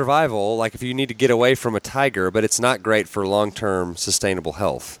great for survival, like if you need to get away from a tiger, but it's not great for long-term sustainable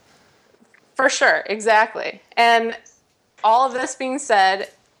health. For sure, exactly. And all of this being said,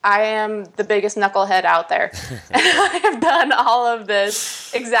 I am the biggest knucklehead out there. And I have done all of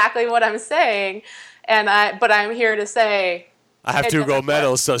this, exactly what I'm saying, but I'm here to say, I have 2 gold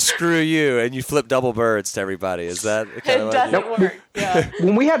medals, so screw you, and you flip double birds to everybody. Is that kind of it doesn't work? Yeah.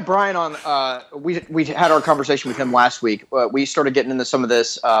 When we had Brian on, we had our conversation with him last week. We started getting into some of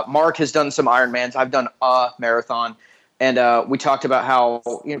this. Mark has done some Ironmans. I've done a marathon, and we talked about how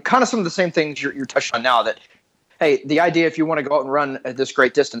kind of some of the same things you're touching on now. That hey, the idea if you want to go out and run at this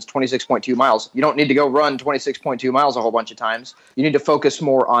great distance, 26.2 miles, you don't need to go run 26.2 miles a whole bunch of times. You need to focus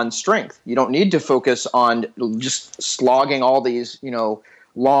more on strength. You don't need to focus on just slogging all these,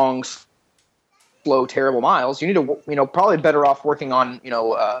 long slow, terrible miles. You need to, probably better off working on,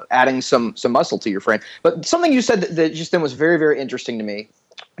 adding some muscle to your frame. But something you said that just then was very, very interesting to me.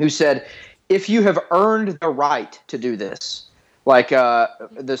 You said, if you have earned the right to do this, like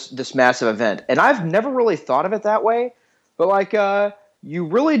this massive event, and I've never really thought of it that way, but you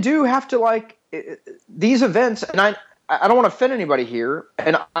really do have to these events, and I don't want to offend anybody here,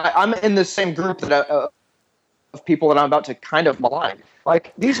 and I'm in the same group that of people that I'm about to kind of malign.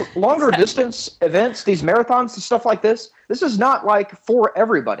 Like these longer distance events, these marathons and stuff like this is not for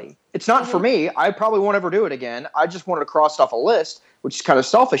everybody. It's not for me. I probably won't ever do it again. I just wanted to cross off a list, which is kind of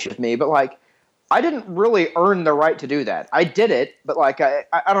selfish of me, but I didn't really earn the right to do that. I did it, but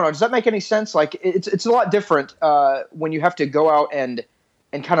I don't know. Does that make any sense? It's a lot different when you have to go out and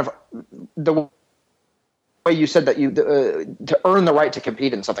kind of the way you said that you to earn the right to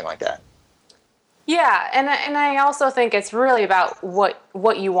compete in something like that. Yeah, and I also think it's really about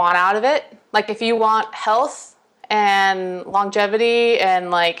what you want out of it. Like if you want health and longevity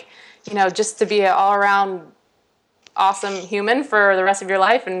and just to be an all-around awesome human for the rest of your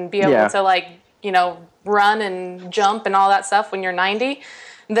life and be able to run and jump and all that stuff when you're 90,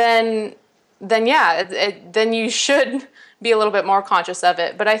 then then you should be a little bit more conscious of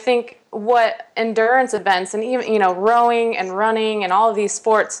it. But I think what endurance events and even rowing and running and all of these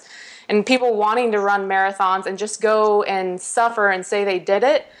sports and people wanting to run marathons and just go and suffer and say they did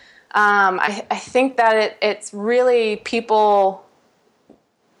it, I think that it's really people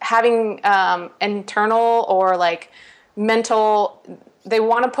having internal or mental, they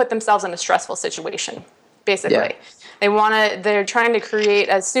want to put themselves in a stressful situation, basically. Yeah. They're trying to create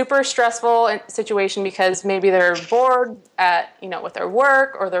a super stressful situation because maybe they're bored with their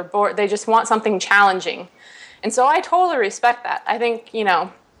work, or they're bored, they just want something challenging. And so I totally respect that. I think,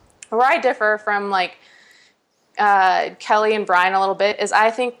 where I differ from Kelly and Brian a little bit is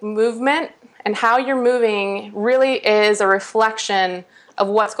I think movement and how you're moving really is a reflection of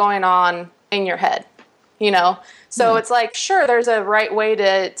what's going on in your head, So it's sure, there's a right way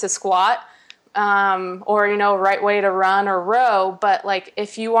to squat, or right way to run or row, but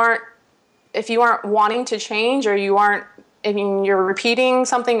if you aren't wanting to change, or you're repeating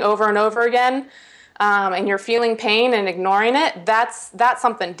something over and over again, and you're feeling pain and ignoring it, that's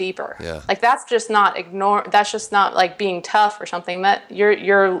something deeper. Yeah. That's just not that's just not being tough or something. That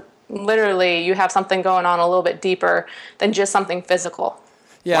you're literally, you have something going on a little bit deeper than just something physical.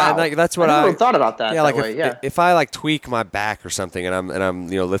 Yeah, wow. And that's what I never thought about that. Yeah, if I tweak my back or something, and I'm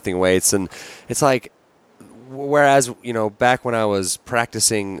lifting weights, and it's whereas back when I was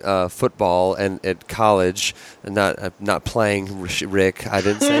practicing football and at college, and not playing, Rick, I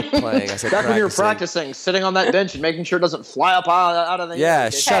didn't say playing, I said back practicing. When you were practicing, sitting on that bench and making sure it doesn't fly up out of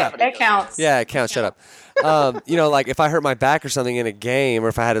the shut up. It counts. Yeah, it counts. Shut up. If I hurt my back or something in a game, or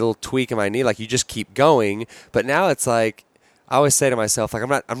if I had a little tweak in my knee, you just keep going. But now it's I always say to myself, I'm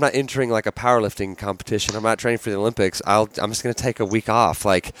not entering a powerlifting competition. I'm not training for the Olympics. I'm just going to take a week off,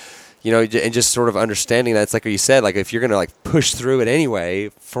 and just sort of understanding that it's like you said, if you're going to push through it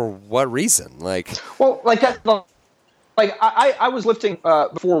anyway, for what reason? That. I was lifting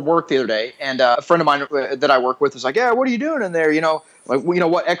before work the other day, and a friend of mine that I work with was like, "Yeah, what are you doing in there?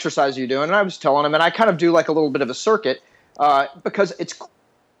 What exercise are you doing?" And I was telling him, and I kind of do a little bit of a circuit because it's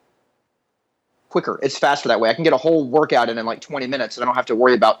quicker. It's faster that way. I can get a whole workout in 20 minutes, and I don't have to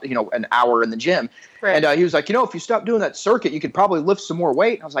worry about an hour in the gym. Right. And he was like, if you stop doing that circuit, you could probably lift some more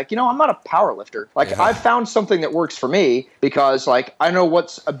weight. And I was like, I'm not a power lifter. I've found something that works for me, because I know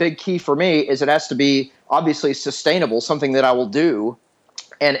what's a big key for me is it has to be obviously sustainable, something that I will do.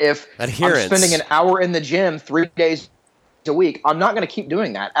 And if adherence. I'm spending an hour in the gym 3 days a week, I'm not going to keep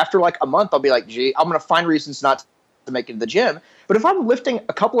doing that. After a month, I'll be like, gee, I'm going to find reasons not to make it to the gym. But if I'm lifting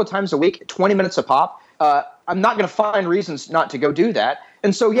a couple of times a week, 20 minutes a pop, I'm not going to find reasons not to go do that.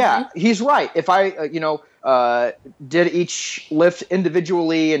 And so, he's right. If I, did each lift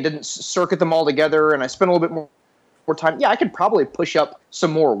individually and didn't circuit them all together, and I spent a little bit more time, I could probably push up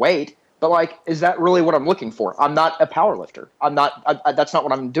some more weight. But is that really what I'm looking for? I'm not a power lifter. That's not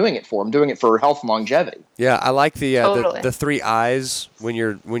what I'm doing it for. I'm doing it for health and longevity. Yeah, I like the totally. the 3 I's when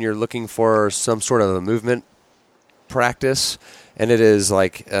you're looking for some sort of a movement practice, and it is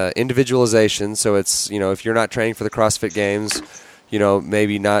individualization. So it's if you're not training for the CrossFit Games,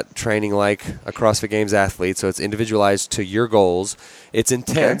 maybe not training like a CrossFit Games athlete. So it's individualized to your goals. It's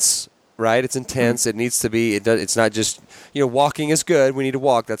intense. Okay. Right? It's intense. It needs to be. It's not just walking is good. We need to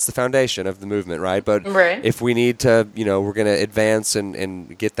walk. That's the foundation of the movement, right? But if we need to, we're going to advance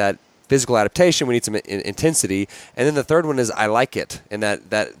and get that physical adaptation, we need some intensity. And then the third one is I like it, and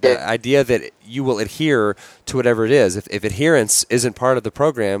the idea that you will adhere to whatever it is. If adherence isn't part of the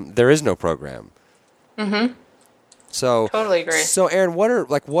program, there is no program. Mm-hmm. So totally agree. So Erin, what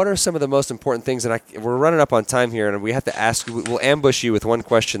are some of the most important things? And we're running up on time here, and we have to ask. We'll ambush you with one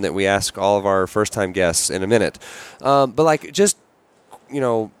question that we ask all of our first time guests in a minute. But like, just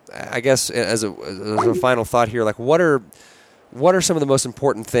I guess as a final thought here, like what are some of the most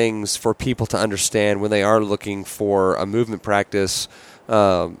important things for people to understand when they are looking for a movement practice,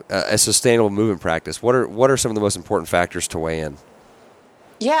 a sustainable movement practice? What are some of the most important factors to weigh in?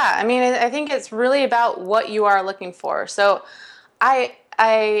 Yeah, I mean, I think it's really about what you are looking for. So I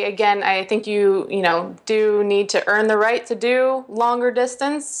think you do need to earn the right to do longer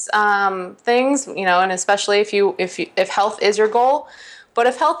distance things, and especially if health is your goal. But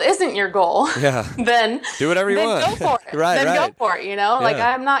if health isn't your goal, then do whatever you want. Go for it. Go for it. Like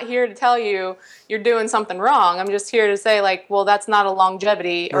I'm not here to tell you you're doing something wrong. I'm just here to say well, that's not a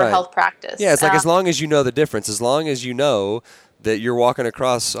longevity or health practice. Yeah, it's like as long as you know the difference, as long as you know that you're walking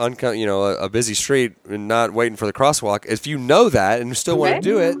across a busy street and not waiting for the crosswalk. If you know that and still want to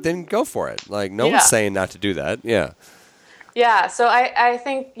do it, then go for it. Like no one's saying not to do that. Yeah. Yeah, so I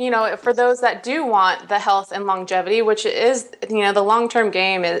think, for those that do want the health and longevity, which is, the long-term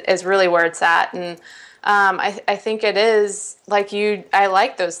game is really where it's at. And I think it is, I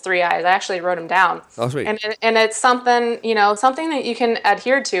like those 3 I's. I actually wrote them down. Oh, sweet. And it's something, something that you can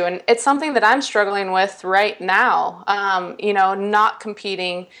adhere to. And it's something that I'm struggling with right now, not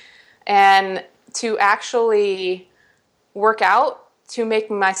competing and to actually work out to make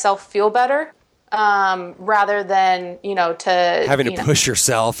myself feel better. Rather than to having to push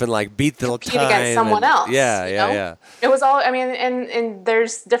yourself and beat the compete against someone else. Yeah. It was all. I mean, and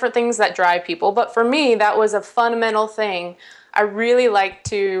there's different things that drive people, but for me, that was a fundamental thing. I really like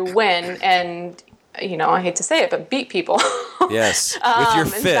to win, and I hate to say it, but beat people. Yes, with your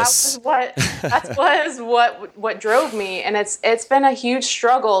fists. That was what drove me, and it's been a huge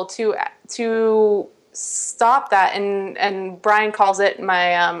struggle to stop that. And Brian calls it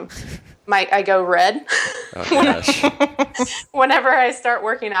I go red whenever I start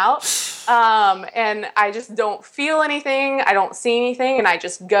working out, and I just don't feel anything. I don't see anything, and I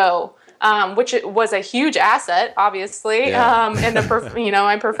just go, which was a huge asset, obviously, in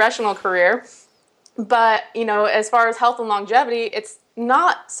my professional career. But as far as health and longevity, it's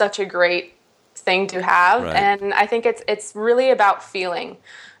not such a great thing to have, and I think it's really about feeling.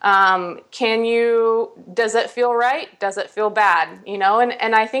 Does it feel right? Does it feel bad?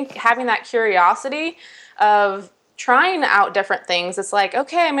 And I think having that curiosity of trying out different things, it's like,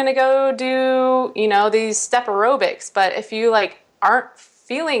 okay, I'm going to go do, these step aerobics. But if you aren't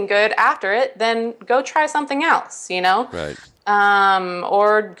feeling good after it, then go try something else, Right.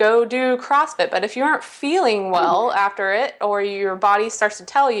 Or go do CrossFit. But if you aren't feeling well after it, or your body starts to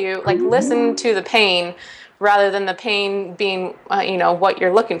tell you, listen to the pain rather than the pain being, what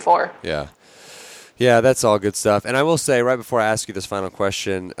you're looking for. Yeah. Yeah, that's all good stuff. And I will say, right before I ask you this final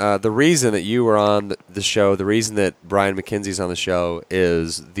question, the reason that you were on the show, the reason that Brian MacKenzie's on the show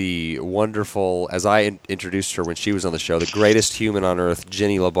is the wonderful, as I introduced her when she was on the show, the greatest human on earth,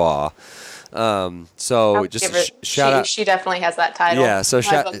 Jenny LeBeau. Shout out. She definitely has that title. Yeah, so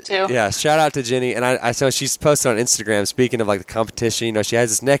shout out to Jenny. And I saw she's posted on Instagram, speaking of the competition, she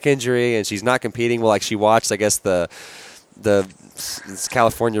has this neck injury and she's not competing. Well, she watched, I guess, the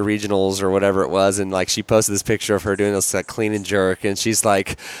California regionals or whatever it was, and she posted this picture of her doing this clean and jerk, and she's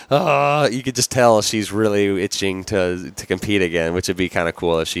you could just tell she's really itching to compete again, which would be kind of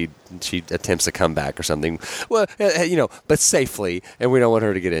cool if she attempts to come back or something. Well, but safely, and we don't want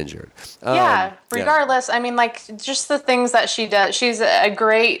her to get injured. Regardless, I mean, just the things that she does. She's a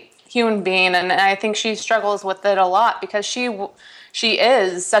great human being, and I think she struggles with it a lot because she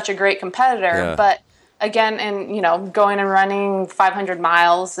is such a great competitor, but. Again, and going and running 500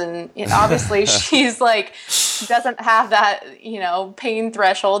 miles, and obviously she's doesn't have that pain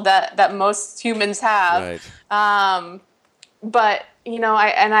threshold that most humans have. Right. But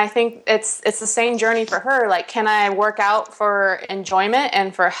I think it's the same journey for her. Can I work out for enjoyment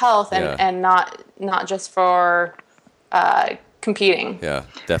and for health, and not just for competing? Yeah,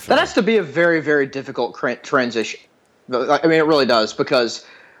 definitely. That has to be a very, very difficult transition. I mean, it really does, because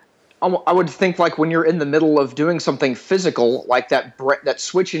I would think when you're in the middle of doing something physical, that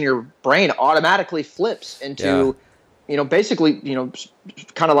switch in your brain automatically flips into, basically,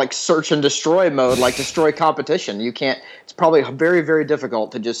 kind of search and destroy mode, destroy competition. You can't. It's probably very, very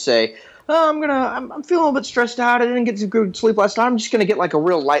difficult to just say, "Oh, I'm feeling a little bit stressed out. I didn't get good sleep last night. I'm just going to get a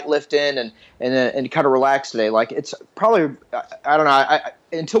real light lift in and kind of relax today." It's probably, I don't know.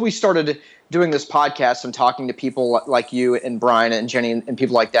 Until we started doing this podcast and talking to people like you and Brian and Jenny and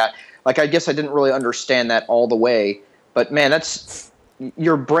people like that. I guess I didn't really understand that all the way, but man, that's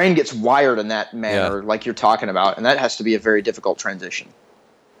your brain gets wired in that manner, like you're talking about, and that has to be a very difficult transition.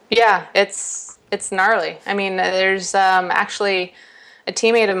 Yeah, it's gnarly. I mean, there's actually a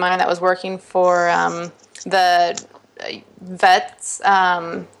teammate of mine that was working for the vets,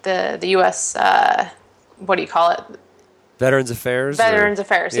 the U.S. What do you call it? Veterans Affairs.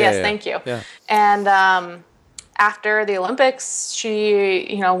 Affairs. Yes, thank you. Yeah. And after the Olympics,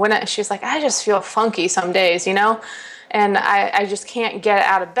 she, she's like, I just feel funky some days, and I just can't get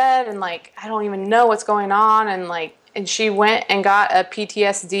out of bed, and like I don't even know what's going on, and she went and got a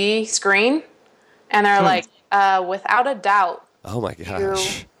PTSD screen, and they're like, without a doubt, oh my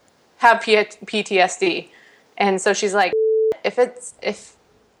gosh, you have PTSD, and so she's like,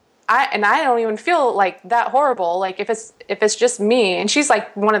 I don't even feel like that horrible, like if it's just me, and she's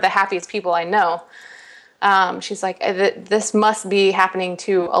like one of the happiest people I know. She's like, this must be happening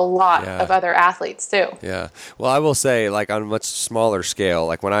to a lot of other athletes too. Yeah. Well, I will say, like on a much smaller scale,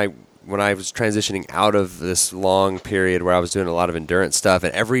 like when I was transitioning out of this long period where I was doing a lot of endurance stuff,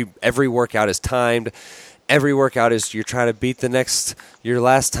 and every workout is timed. Every workout is you're trying to beat your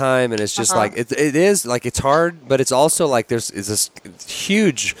last time, and it's just like it is like it's hard, but it's also like is this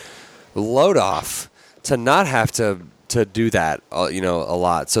huge load off to not have to do that, a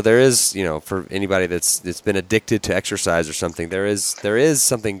lot. So there is, for anybody that's been addicted to exercise or something, there is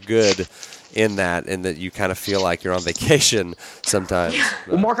something good in that, and that you kind of feel like you're on vacation sometimes.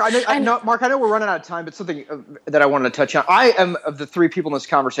 Well, Mark, I know we're running out of time, but something that I wanted to touch on. I am, of the three people in this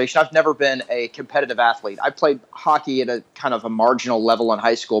conversation, I've never been a competitive athlete. I played hockey at a kind of a marginal level in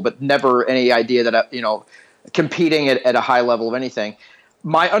high school, but never any idea that, competing at a high level of anything.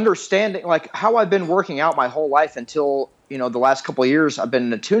 My understanding, like how I've been working out my whole life until, the last couple of years I've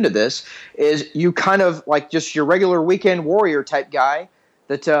been attuned to this, is you kind of like just your regular weekend warrior type guy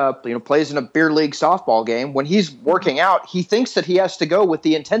that, plays in a beer league softball game. When he's working out, he thinks that he has to go with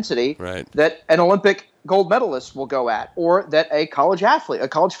the intensity that an Olympic gold medalist will go at, or that a college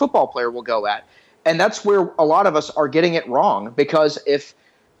football player will go at. And that's where a lot of us are getting it wrong, because if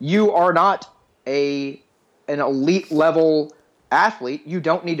you are not an elite level athlete, you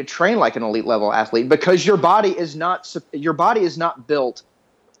don't need to train like an elite level athlete, because your body is not built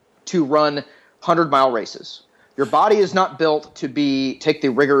to run 100-mile races. Your body is not built to take the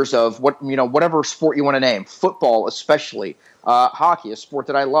rigors of whatever sport you want to name, football especially, hockey, a sport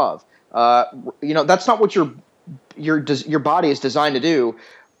that I love. That's not what your body is designed to do.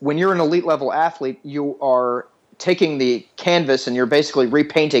 When you're an elite level athlete, you are taking the canvas and you're basically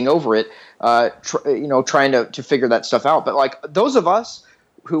repainting over it, trying to figure that stuff out. But like those of us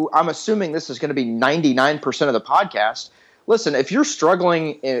who, I'm assuming this is going to be 99% of the podcast. Listen, if you're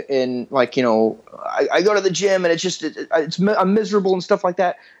struggling in like, I go to the gym and I'm miserable and stuff like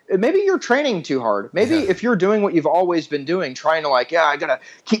that. Maybe you're training too hard. Maybe if you're doing what you've always been doing, trying to I got to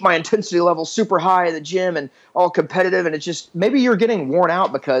keep my intensity level super high at the gym and all competitive. And it's just, maybe you're getting worn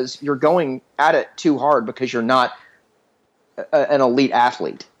out because you're going at it too hard because you're not an elite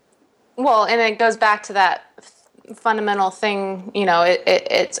athlete. Well, and it goes back to that fundamental thing,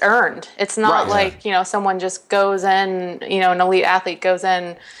 it's earned. It's not someone just goes in, an elite athlete goes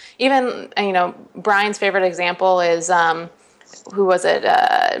in. Even, Brian's favorite example is, who was it?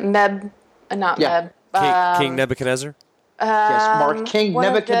 Meb. King Nebuchadnezzar? Yes, Mark King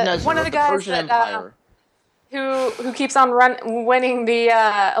Nebuchadnezzar. One of the guys Persian Empire. Who keeps on winning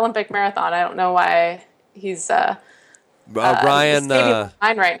the Olympic marathon. I don't know why he's Ryan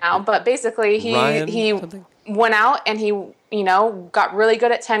mine right now, but basically he went out and he got really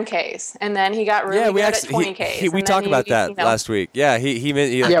good at 10Ks, and then he got really good at 20Ks. We talked about that last week. Yeah,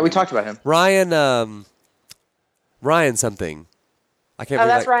 we talked about him. Ryan something. I can't.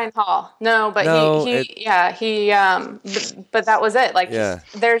 That's Ryan Hall. No, but but that was it. Like,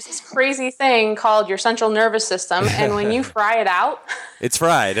 there's this crazy thing called your central nervous system, and when you fry it out, it's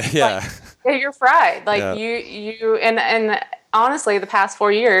fried. Yeah, you're fried. Like you and honestly, the past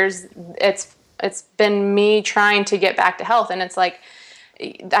 4 years, it's been me trying to get back to health, and it's like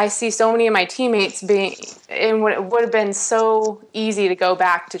I see so many of my teammates being. It would have been so easy to go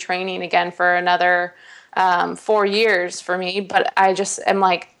back to training again for another 4 years for me, but I just am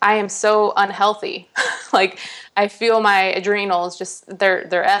like, I am so unhealthy. Like, I feel my adrenals they're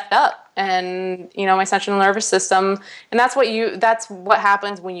effed up, and my central nervous system, and that's what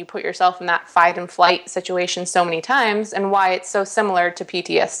happens when you put yourself in that fight and flight situation so many times, and why it's so similar to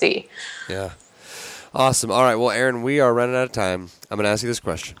PTSD. Yeah. Awesome. All right. Well, Erin, we are running out of time. I'm going to ask you this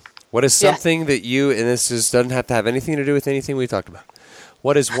question. What is something that you, and this doesn't have to have anything to do with anything we talked about,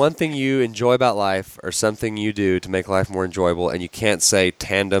 What is one thing you enjoy about life or something you do to make life more enjoyable, and you can't say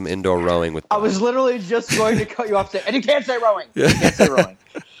tandem indoor rowing with... I was literally just going to cut you off and you can't say rowing. You can't say rowing.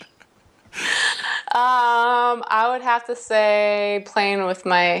 I would have to say playing with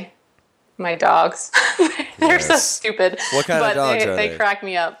my dogs. They're so stupid. What kind of dogs are they? They crack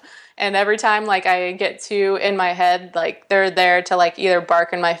me up. And every time, like, I get too in my head, like, they're there to, like, either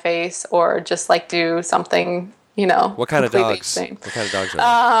bark in my face or just, like, do something, you know. What kind of dogs? Insane. What kind of dogs are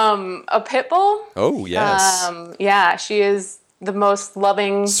they? A pit bull. Oh, yes. Yeah, she is the most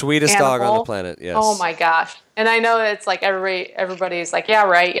loving, sweetest animal. dog on the planet, yes. Oh, my gosh. And I know it's, like, everybody's like, yeah,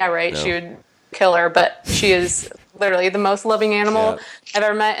 right. No. She would kill her, but she is literally the most loving animal I've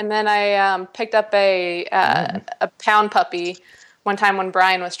ever met. And then I picked up a pound puppy one time when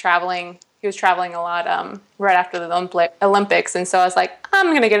Brian was traveling. He was traveling a lot right after the Olympics, and so I was like, I'm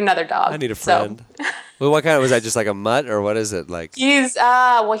going to get another dog. I need a friend. So. Well, what kind of, was that just like a mutt, or what is it like? He's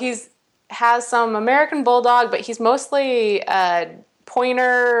has some American Bulldog, but he's mostly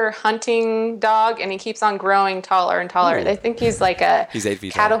pointer hunting dog, and he keeps on growing taller and taller. Ooh. They think he's like he's 8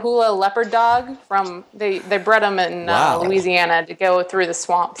 feet Catahoula tall. Leopard dog from they bred him in Louisiana to go through the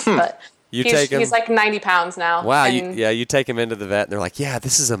swamps, but he's like 90 pounds now. Wow, you take him into the vet, and they're like, yeah,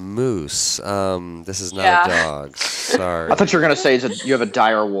 this is a moose. This is not a dog. Sorry. I thought you were going to say you have a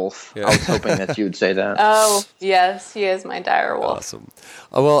dire wolf. Yeah. I was hoping that you would say that. Oh, yes, he is my dire wolf. Awesome.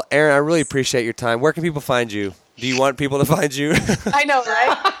 Oh, well, Erin, I really appreciate your time. Where can people find you? Do you want people to find you? I know,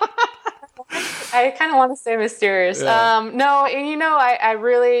 right? I kind of want to stay mysterious. Yeah. No, and I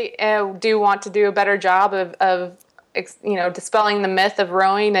really do want to do a better job of dispelling the myth of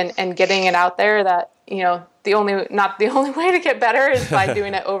rowing and getting it out there that, not the only way to get better is by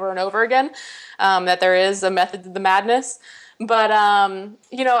doing it over and over again, that there is a method to the madness. But, I'm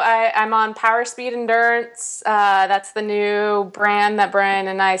on Power Speed Endurance. That's the new brand that Brian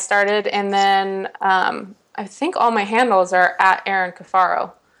and I started. And then I think all my handles are at Erin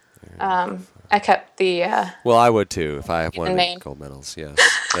Cafaro. I kept the... well, I would too if I have one of the gold medals. Yes,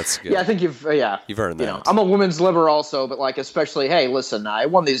 that's good. Yeah, I think you've earned that. I'm a women's liver also, but like especially, hey, listen, I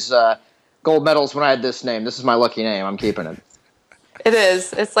won these gold medals when I had this name. This is my lucky name. I'm keeping it. It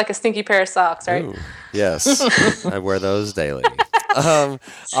is. It's like a stinky pair of socks, right? Ooh, yes. I wear those daily.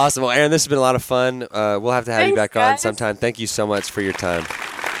 Awesome. Well, Erin, this has been a lot of fun. We'll have to have you back on sometime. Thank you so much for your time.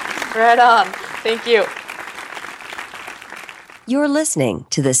 Right on. Thank you. You're listening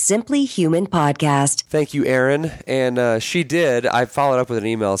to the Simply Human podcast. Thank you, Erin. And I followed up with an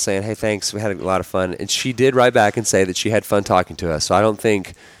email saying, hey, thanks, we had a lot of fun. And she did write back and say that she had fun talking to us. So I don't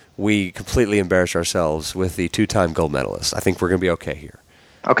think we completely embarrassed ourselves with the 2-time gold medalist. I think we're going to be okay here.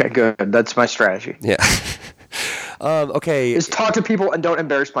 Okay, good. That's my strategy. Yeah. Okay. Is talk to people and don't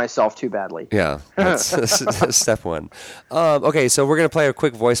embarrass myself too badly. Yeah, that's step one. Okay, so we're going to play a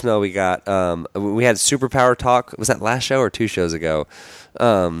quick voicemail we got. We had Superpower Talk. Was that last show or 2 shows ago?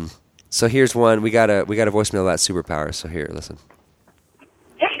 So here's one. We got a voicemail about superpowers. So here, listen.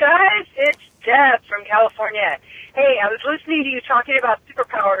 Hey, guys. It's Deb from California. Hey, I was listening to you talking about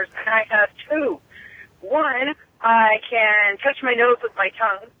superpowers, and I have 2. One, I can touch my nose with my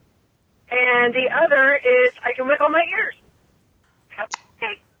tongue. And the other is I can wiggle my ears.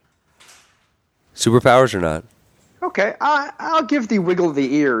 Okay. Superpowers or not? Okay, I'll give the wiggle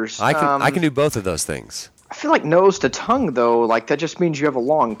the ears. I can do both of those things. I feel like nose to tongue, though, like that just means you have a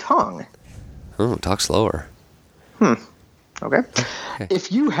long tongue. Oh, talk slower. Okay.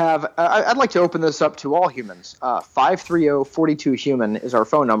 If you have, I'd like to open this up to all humans. 530-42-HUMAN is our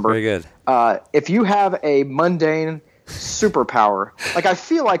phone number. Very good. If you have a mundane superpower, like I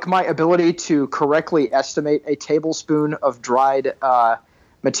feel like my ability to correctly estimate a tablespoon of dried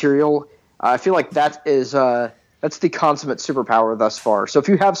material, I feel like that is that's the consummate superpower thus far. So if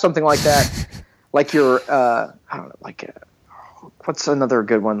you have something like that, like your I don't know, like what's another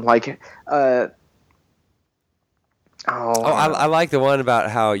good one? Like I like the one about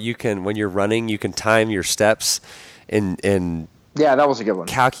how you can, when you're running, you can time your steps and yeah, that was a good one.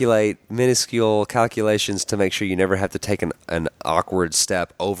 Calculate minuscule calculations to make sure you never have to take an awkward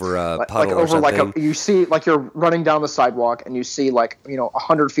step over a puddle or something. You see, like you're running down the sidewalk and you see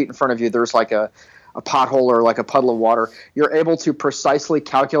 100 feet in front of you, there's like a pothole or like a puddle of water. You're able to precisely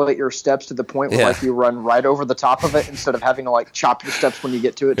calculate your steps to the point where like you run right over the top of it instead of having to like chop your steps when you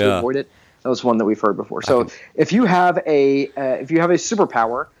get to it to avoid it. That was one that we've heard before. So if you have a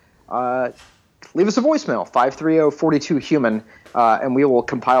superpower, leave us a voicemail, 530-42-HUMAN, and we will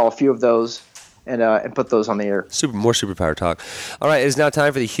compile a few of those and put those on the air. More superpower talk. All right, it is now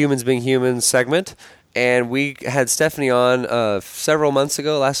time for the Humans Being Humans segment. And we had Stephanie on several months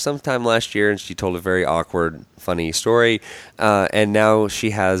ago, sometime last year, and she told a very awkward, funny story. And now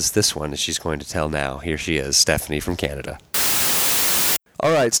she has this one that she's going to tell now. Here she is, Stephanie from Canada.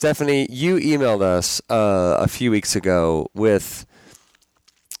 All right, Stephanie, you emailed us a few weeks ago with,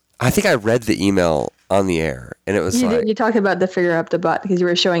 I think I read the email on the air, and it was You talked about the figure up the butt because you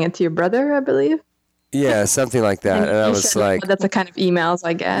were showing it to your brother, I believe. Yeah, something like that. And I was like, that's the kind of emails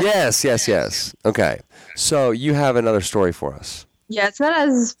I get. Yes. Okay. So you have another story for us. Yeah, it's not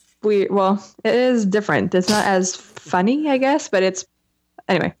as weird. Well, it is different. It's not as funny, I guess, but it's,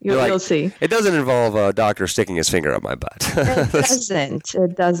 anyway, you'll see. It doesn't involve a doctor sticking his finger up my butt. It doesn't.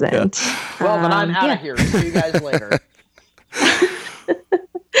 It doesn't. Yeah. Well, then I'm out of here. See you guys later.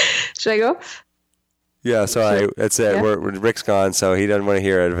 Should I go? Yeah, that's it. Yeah. Rick's gone, so he doesn't want to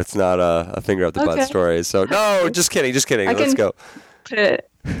hear it if it's not a finger up the butt story. So no, just kidding. Let's go. Put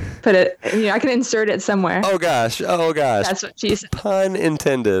it. I can insert it somewhere. Oh gosh. That's what she said. Pun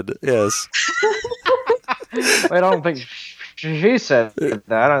intended. Yes. Wait, I don't think she said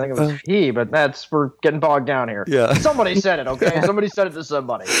that. I think it was he, but we're getting bogged down here. Yeah. Somebody said it. Okay, somebody said it to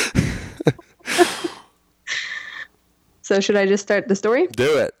somebody. So should I just start the story?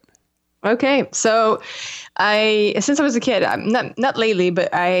 Do it. Okay, so since I was a kid, not lately,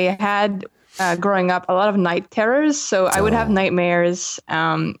 but I had growing up a lot of night terrors. So I would have nightmares,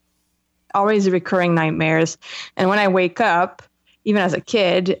 always recurring nightmares. And when I wake up, even as a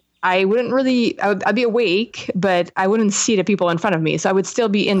kid, I'd be awake, but I wouldn't see the people in front of me. So I would still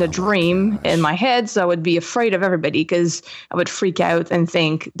be in the dream in my head. So I would be afraid of everybody because I would freak out and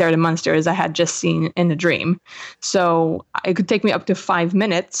think they're the monsters I had just seen in the dream. So it could take me up to 5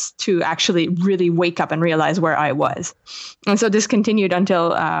 minutes to actually really wake up and realize where I was. And so this continued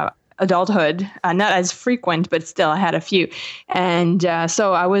until adulthood, not as frequent, but still I had a few. And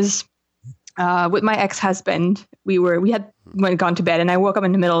so I was with my ex-husband. We had gone to bed, and I woke up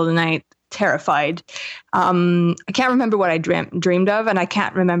in the middle of the night terrified. I can't remember what I dreamed of, and I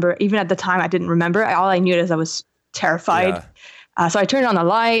can't remember, even at the time I didn't remember. All I knew is I was terrified. Yeah. So I turned on the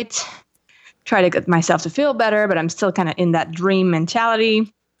light, try to get myself to feel better, but I'm still kind of in that dream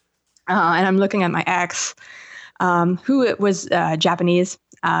mentality. And I'm looking at my ex, who was Japanese.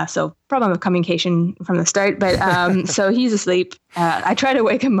 So problem of communication from the start, but so he's asleep. I try to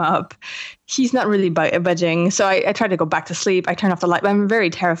wake him up. He's not really budging. So I try to go back to sleep. I turn off the light, but I'm very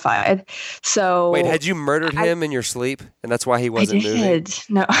terrified. So wait, had you murdered him in your sleep, and that's why he wasn't moving?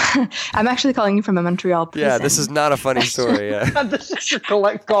 No, I'm actually calling you from a Montreal prison. Yeah, this is not a funny story. Yeah. This is your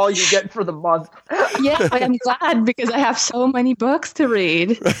collect call you get for the month. Yeah, but I'm glad because I have so many books to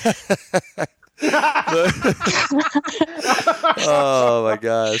read. Oh my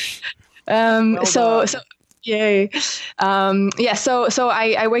gosh. So yay. So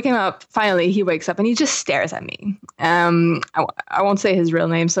I wake him up. Finally, he wakes up and he just stares at me. I won't say his real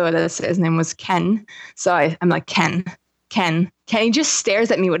name. So his name was Ken. So I'm like, Ken. He just stares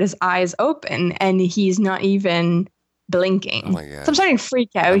at me with his eyes open and he's not even blinking. Oh my God. So I'm starting to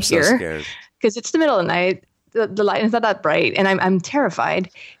freak out here because it's the middle of the night. The light is not that bright and I'm terrified.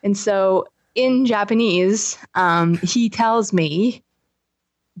 And so in Japanese, he tells me,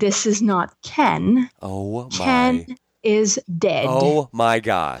 "This is not Ken. Oh my! Ken is dead." Oh my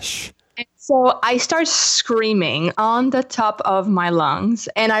gosh! And so I start screaming on the top of my lungs,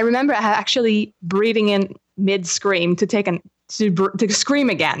 and I remember actually breathing in mid-scream to scream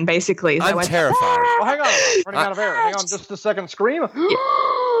again. Basically, so I'm terrified. Oh, hang on, running out of air. Hang on, just a second. Scream,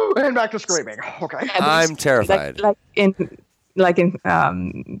 and back to screaming. Okay, yeah, I'm terrified. Like in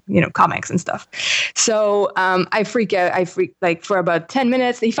comics and stuff. So I freak out. I freak like for about 10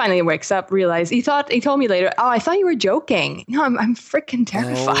 minutes. He finally wakes up, realized he told me later, "Oh, I thought you were joking." No, I'm freaking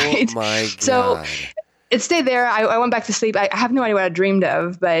terrified. Oh my God. So it stayed there. I went back to sleep. I have no idea what I dreamed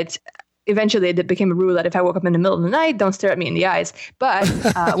of, but eventually it became a rule that if I woke up in the middle of the night, don't stare at me in the eyes. But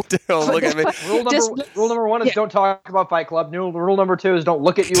don't look at me. Rule number one is don't talk about Fight Club. Rule number two is don't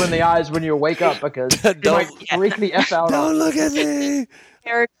look at you in the eyes when you wake up because you might freak the F out. Don't look at me.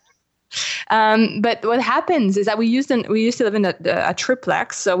 But what happens is that we used to live in a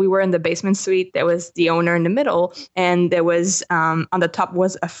triplex. So we were in the basement suite. There was the owner in the middle, and there was on the top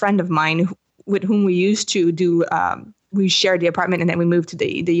was a friend of mine with whom we used to do. We shared the apartment and then we moved to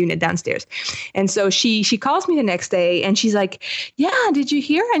the unit downstairs. And so she calls me the next day and she's like, "Yeah, did you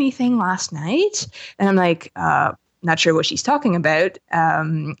hear anything last night?" And I'm like, not sure what she's talking about.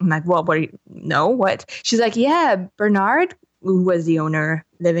 I'm like, "Well, what?" She's like, "Yeah, Bernard, who was the owner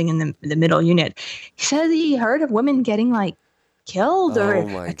living in the middle unit, he said he heard of women getting like killed or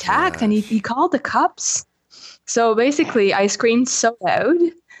attacked and he called the cops." So basically I screamed so loud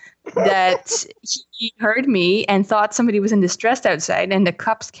that he heard me and thought somebody was in distress outside, and the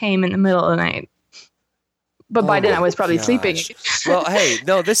cops came in the middle of the night. But by then I was probably sleeping. Well, hey,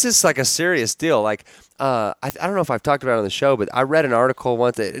 no, this is like a serious deal. Like, I don't know if I've talked about it on the show, but I read an article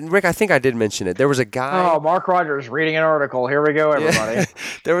once. And Rick, I think I did mention it. There was a guy. Oh, Mark Rogers reading an article. Here we go, everybody. Yeah.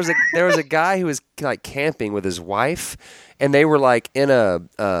 There was a guy who was like camping with his wife, and they were like in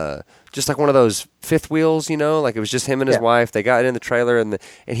a just like one of those fifth wheels, you know, like it was just him and his wife. They got in the trailer, and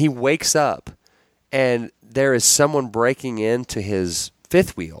he wakes up, and there is someone breaking into his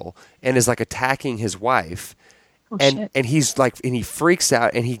fifth wheel and is like attacking his wife. And he's like, and he freaks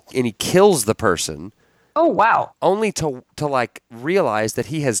out, and he kills the person. Oh wow! Only to like realize that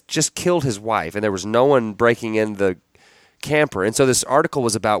he has just killed his wife, and there was no one breaking in the camper. And so this article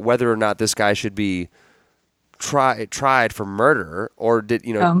was about whether or not this guy should be tried for murder, or did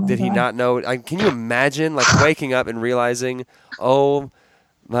he not know? Can you imagine like waking up and realizing,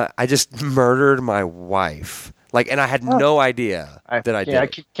 I just murdered my wife? Like, and I had no idea that I did. I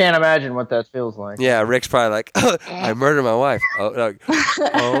can't imagine what that feels like. Yeah, Rick's probably like, I murdered my wife.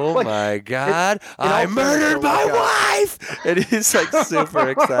 Oh my God, I murdered my wife! And he's like super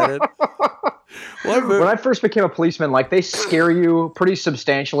excited. When I first became a policeman, like they scare you pretty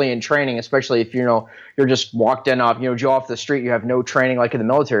substantially in training, especially if you're just walked in off the street, you have no training like in the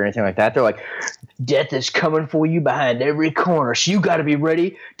military or anything like that. They're like, death is coming for you behind every corner, so you got to be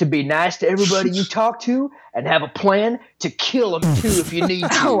ready to be nice to everybody you talk to and have a plan to kill them too if you need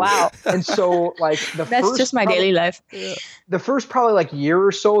to. Oh wow! And so like that's just my daily life. The first probably like year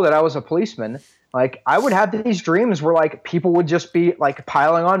or so that I was a policeman, like I would have these dreams where like people would just be like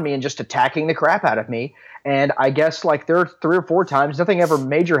piling on me and just attacking the crap out of me. And I guess like there are 3 or 4 times, nothing ever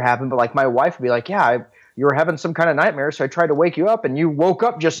major happened, but like my wife would be like, you were having some kind of nightmare, so I tried to wake you up, and you woke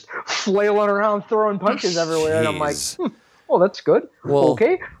up just flailing around, throwing punches everywhere. And I'm like, well, that's good. Well,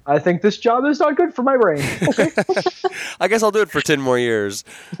 okay, I think this job is not good for my brain. Okay. I guess I'll do it for 10 more years.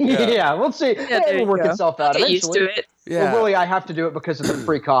 Yeah, we'll see. It'll work itself out eventually. Used to it. Yeah. Well, really, I have to do it because of the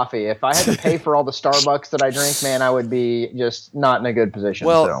free coffee. If I had to pay for all the Starbucks that I drink, man, I would be just not in a good position.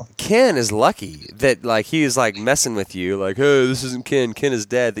 Well, Ken is lucky that like he is like messing with you, like, hey, this isn't Ken. Ken is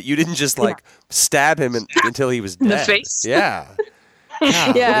dead. That you didn't just like stab him until he was dead. In the face. Yeah.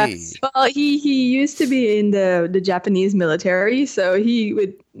 Yeah. Well, he used to be in the Japanese military, so he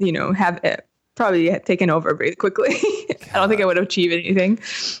would have probably taken over very quickly. I don't think I would have achieved anything.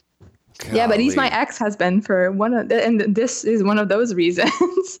 Golly. Yeah, but he's my ex-husband for and this is one of those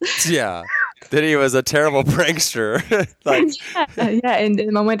reasons. Yeah, that he was a terrible prankster. in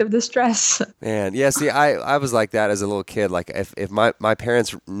the moment of distress. Man, yeah. See, I was like that as a little kid. Like if my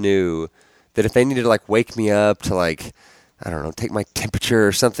parents knew that if they needed to like wake me up to like, I don't know, take my temperature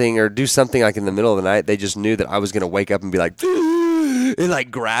or something, or do something like in the middle of the night, they just knew that I was gonna wake up and be like, and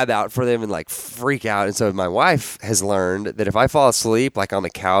like grab out for them and like freak out. And so my wife has learned that if I fall asleep like on the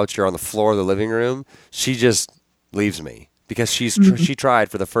couch or on the floor of the living room, she just leaves me, because she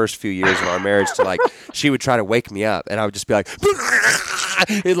tried for the first few years of our marriage to like, she would try to wake me up and I would just be like,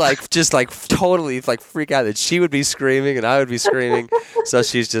 it like just like totally like freak out, that she would be screaming and I would be screaming. So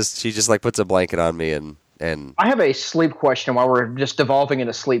she just like puts a blanket on me and I have a sleep question while we're just devolving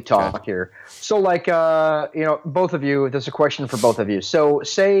into sleep talk here. So like, both of you, there's a question for both of you. So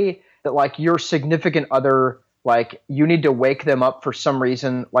say that like your significant other, like you need to wake them up for some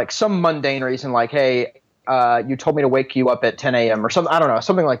reason, like some mundane reason, like, hey, you told me to wake you up at 10 a.m. or something. I don't know,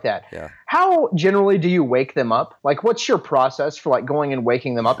 something like that. Yeah. How generally do you wake them up? Like, what's your process for like going and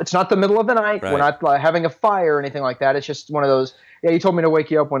waking them up? It's not the middle of the night. Right. We're not having a fire or anything like that. It's just one of those, you told me to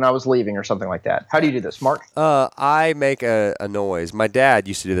wake you up when I was leaving or something like that. How do you do this, Mark? I make a noise. My dad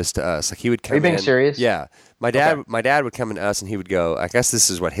used to do this to us. Like he would come in. Are you being serious? Yeah. My dad would come in to us and he would go, I guess this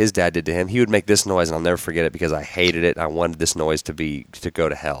is what his dad did to him. He would make this noise, and I'll never forget it because I hated it and I wanted this noise to go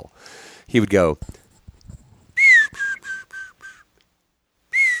to hell. He would go,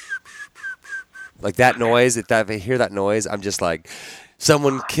 like that noise. If I hear that noise, I'm just like,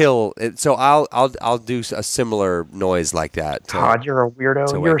 someone kill it. So I'll do a similar noise like that. God, you're a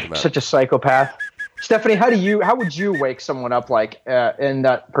weirdo. You're such a psychopath. Stephanie, how would you wake someone up like in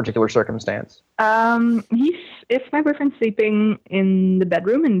that particular circumstance? If my boyfriend's sleeping in the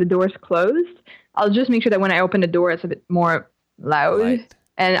bedroom and the door's closed, I'll just make sure that when I open the door, it's a bit more loud. Right.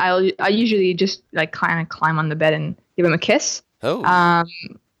 And I usually just like kind of climb on the bed and give him a kiss. Oh.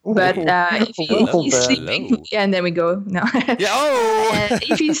 But if he's sleeping, and then we go. No. Yeah. Oh.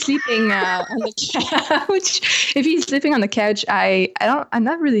 If he's sleeping on the couch, I'm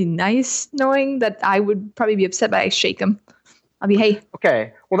not really nice, knowing that I would probably be upset, but I shake him. I'll be, hey.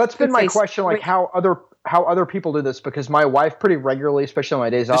 Okay. Well, that's been my question. Like how how other people do this because my wife pretty regularly, especially on my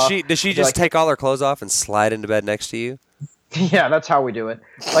days off. Does she just take all her clothes off and slide into bed next to you? Yeah, that's how we do it.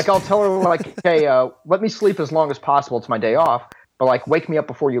 Like, I'll tell her, like, hey, let me sleep as long as possible. It's my day off, but, like, wake me up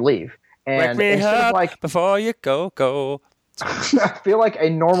before you leave. And wake me instead up of, like, before you go. I feel like a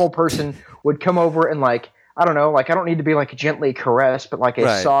normal person would come over and, like, I don't know, like, I don't need to be, like, gently caressed, but, like,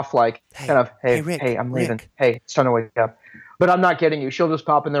 a soft, like, kind of, hey, Rick, I'm leaving. Hey, it's time to wake up. But I'm not getting you. She'll just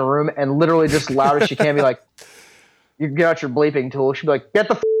pop in the room and literally just loud as she can be like, you get out your bleeping tool. She'll be like, get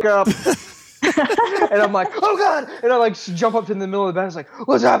the up. And I'm like, oh God. And I like jump up to the middle of the bed. It's like,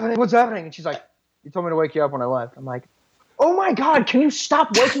 what's happening? What's happening? And she's like, you told me to wake you up when I left. I'm like, oh my God, can you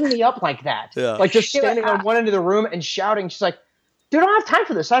stop waking me up like that? Yeah. Like just standing on one end of the room and shouting. She's like, dude, I don't have time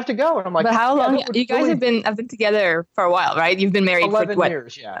for this. I have to go. And I'm like, but how long? You guys have been together for a while, right? You've been married 11 for what?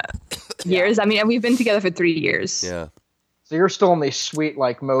 years, Years? I mean, we've been together for 3 years. Yeah. So you're still in the sweet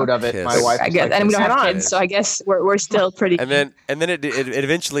like mode of it. My wife, I guess, like, and we don't have kids, so I guess we're still pretty. And then it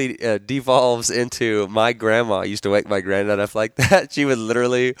eventually devolves into my grandma used to wake my granddad up like that. She would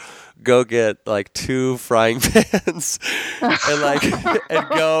literally go get like 2 frying pans and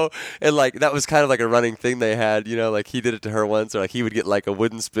go and like that was kind of like a running thing they had. You know, like he did it to her once, or like he would get like a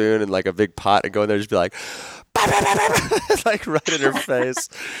wooden spoon and like a big pot and go in there and just be like, like right in her face.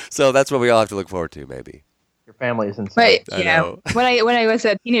 So that's what we all have to look forward to, maybe. Family is insane. But yeah, when I was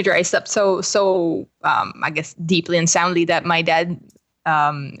a teenager, I slept so I guess deeply and soundly that my dad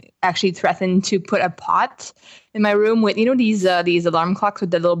actually threatened to put a pot in my room with these alarm clocks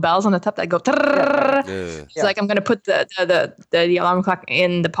with the little bells on the top that go. It's like I'm gonna put the alarm clock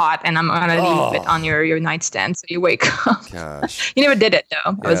in the pot and I'm gonna leave it on your nightstand so you wake up. Gosh, you never did it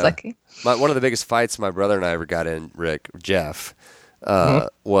though. I was lucky. One of the biggest fights my brother and I ever got in, Jeff.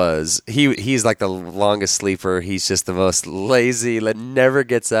 Was he's like the longest sleeper. He's just the most lazy, never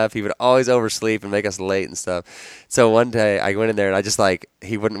gets up. He would always oversleep and make us late and stuff. So one day I went in there and I just like,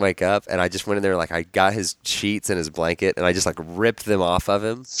 he wouldn't wake up and I just went in there like I got his sheets and his blanket and I just like ripped them off of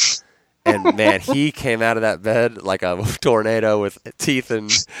him. And man, he came out of that bed like a tornado with teeth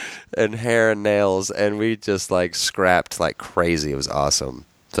and hair and nails, and we just like scrapped like crazy. It was awesome.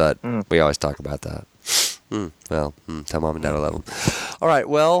 But we always talk about that. Well, tell mom and dad I love them. All right,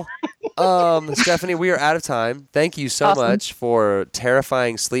 well, Stephanie, we are out of time. Thank you so much for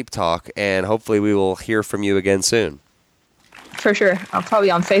terrifying sleep talk, and hopefully we will hear from you again soon. For sure. I'm probably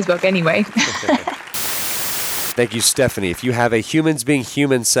on Facebook anyway. Thank you, Stephanie. If you have a Humans Being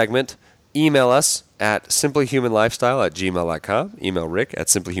Human segment, email us at simplyhumanlifestyle@gmail.com. Email Rick at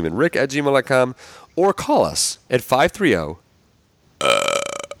simplyhumanrick@gmail.com, or call us at 530-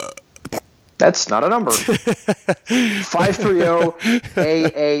 That's not a number.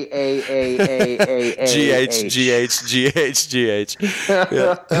 530-GH.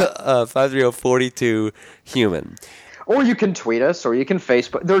 530-42-HUMAN. Or you can tweet us, or you can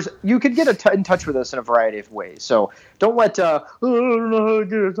Facebook. You could get in touch with us in a variety of ways. So don't let I don't know how to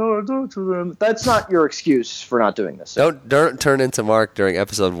get in touch with them. That's not your excuse for not doing this. Don't turn into Mark during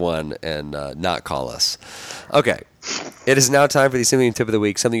episode 1 and not call us. Okay. It is now time for the Simply Tip of the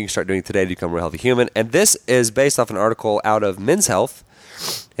Week, something you can start doing today to become a real healthy human. And this is based off an article out of Men's Health.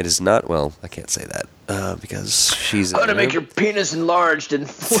 It is not, well, I can't say that because she's... How to make your penis enlarged in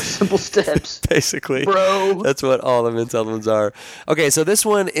 4 simple steps. Basically. Bro. That's what all the Men's Health ones are. Okay, so this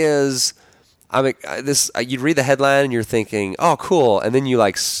one is... you'd read the headline and you're thinking, oh, cool. And then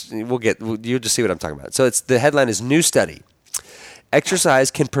you'll just see what I'm talking about. So the headline is New Study.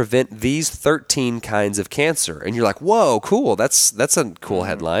 Exercise can prevent these 13 kinds of cancer. And you're like, whoa, cool. That's a cool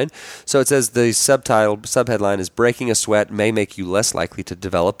headline. So it says the subheadline is Breaking a Sweat may make you less likely to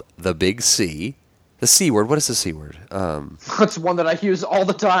develop the big C. The C word. What is the C word? It's one that I use all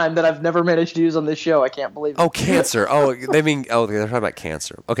the time that I've never managed to use on this show. I can't believe it. Oh, cancer. They're talking about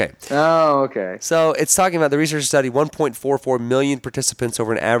cancer. Okay. Oh, okay. So it's talking about the research study 1.44 million participants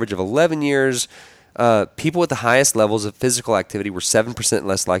over an average of 11 years. People with the highest levels of physical activity were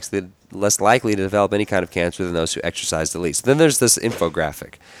 7% less likely to develop any kind of cancer than those who exercised the least. Then there's this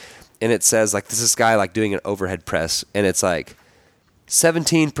infographic, and it says like this guy like doing an overhead press, and it's like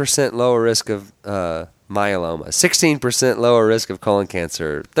 17% lower risk of myeloma, 16% lower risk of colon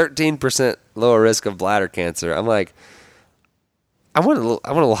cancer, 13% lower risk of bladder cancer. I'm like, I want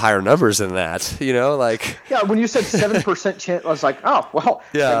a little higher numbers than that, like. Yeah, when you said 7% chance, I was like, oh well.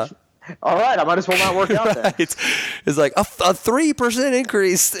 Yeah. All right, I might as well not work out then. It's like a 3%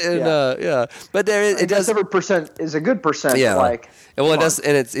 increase in but there it does. Every percent is a good percent. Yeah. Like, well, it does,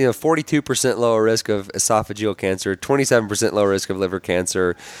 and it's 42% lower risk of esophageal cancer, 27% lower risk of liver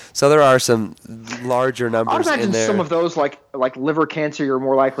cancer. So there are some larger numbers in there. Some of those, like liver cancer, you're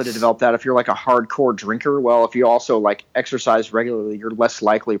more likely to develop that if you're like a hardcore drinker. Well, if you also like exercise regularly, you're less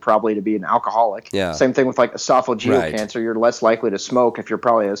likely probably to be an alcoholic. Yeah. Same thing with like esophageal cancer. You're less likely to smoke if you're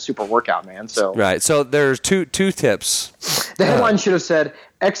probably a super workout man. So right. So there's two tips. The headline should have said,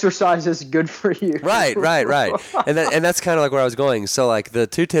 "Exercise is good for you." Right. And that's kind of like where I was going. So like the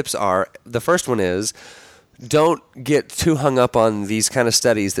two tips are, the first one is, don't get too hung up on these kind of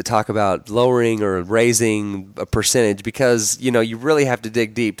studies that talk about lowering or raising a percentage, because you really have to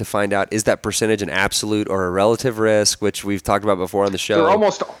dig deep to find out, is that percentage an absolute or a relative risk, which we've talked about before on the show. They're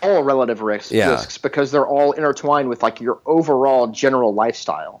almost all relative risks because they're all intertwined with like your overall general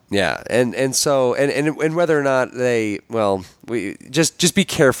lifestyle. Yeah, and so whether or not we just be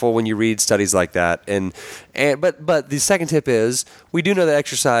careful when you read studies like that. But the second tip is, we do know that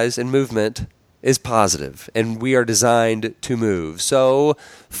exercise and movement is positive, and we are designed to move. So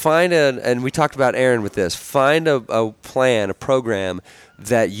and we talked about Erin with this, find a plan, a program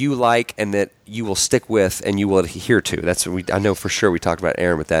that you like and that you will stick with and you will adhere to. That's what I know for sure. We talked about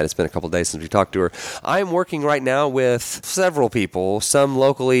Erin with that. It's been a couple of days since we talked to her. I'm working right now with several people, some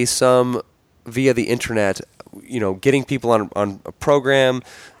locally, some via the internet, getting people on a program,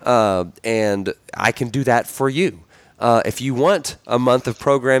 and I can do that for you. If you want a month of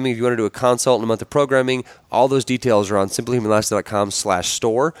programming, if you want to do a consult and a month of programming, all those details are on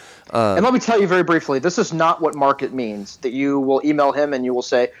simplyhumanlifestyle.com/store. And let me tell you very briefly, this is not what Mark means, that you will email him and you will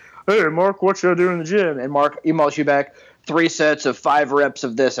say, "Hey, Mark, what should I do in the gym?" And Mark emails you back 3 sets of 5 reps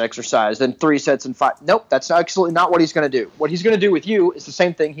of this exercise, then 3 sets and 5. Nope, that's absolutely not what he's going to do. What he's going to do with you is the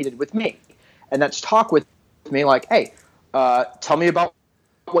same thing he did with me. And that's talk with me like, "Hey, tell me about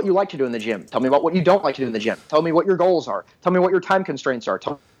what you like to do in the gym. Tell me about what you don't like to do in the gym. Tell me what your goals are. Tell me what your time constraints are.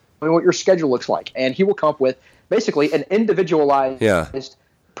 Tell me what your schedule looks like." And he will come up with basically an individualized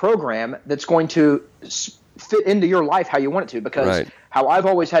program that's going to fit into your life how you want it to. Because how I've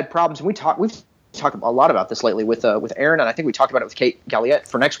always had problems, and we've talked a lot about this lately with Erin, and I think we talked about it with Kate Galliette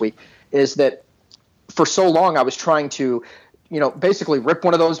for next week, is that for so long I was trying to basically rip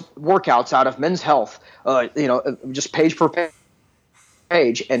one of those workouts out of Men's Health, just page for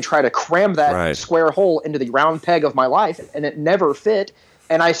page, and try to cram that square hole into the round peg of my life, and it never fit,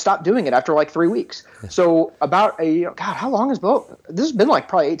 and I stopped doing it after like 3 weeks. So about how long has this has been? Like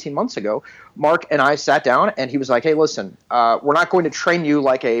probably 18 months ago, Mark and I sat down, and he was like, "Hey, listen, we're not going to train you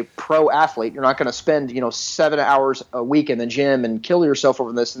like a pro athlete. You're not going to spend 7 hours a week in the gym and kill yourself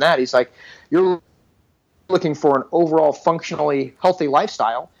over this and that." He's like, "You're looking for an overall functionally healthy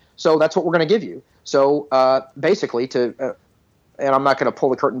lifestyle, so that's what we're going to give you." So basically and I'm not going to pull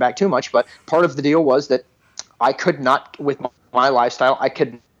the curtain back too much, but part of the deal was that I could not, with my lifestyle, I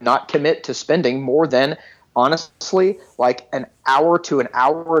could not commit to spending more than, honestly, like an hour to an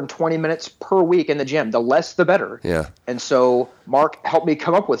hour and 20 minutes per week in the gym. The less, the better. Yeah. And so Mark helped me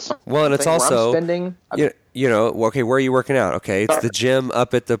come up with something. Well, and it's also spending. Okay, where are you working out? Okay, it's the gym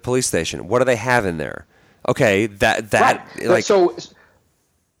up at the police station. What do they have in there? Okay,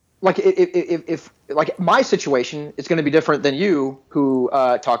 if my situation is going to be different than you who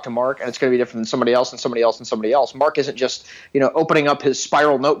talk to Mark, and it's going to be different than somebody else and somebody else and somebody else. Mark isn't just opening up his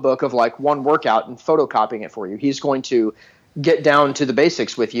spiral notebook of like one workout and photocopying it for you. He's going to get down to the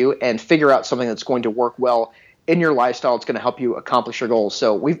basics with you and figure out something that's going to work well in your lifestyle. It's going to help you accomplish your goals.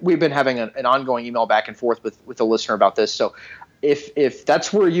 So we've been having an ongoing email back and forth with the listener about this. So if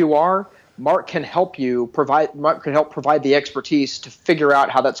that's where you are, Mark can help provide the expertise to figure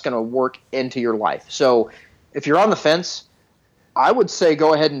out how that's going to work into your life. So if you're on the fence, I would say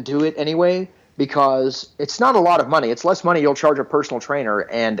go ahead and do it anyway, because it's not a lot of money. It's less money you'll charge a personal trainer,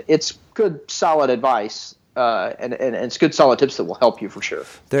 and it's good, solid advice, and it's good, solid tips that will help you for sure.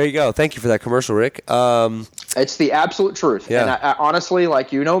 There you go. Thank you for that commercial, Rick. It's the absolute truth. Yeah. And I honestly,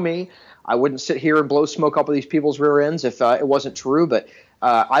 like me, I wouldn't sit here and blow smoke up of these people's rear ends if it wasn't true, but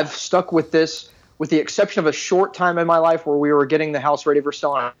I've stuck with this, with the exception of a short time in my life where we were getting the house ready for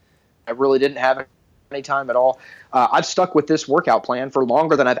sale, and I really didn't have any time at all. I've stuck with this workout plan for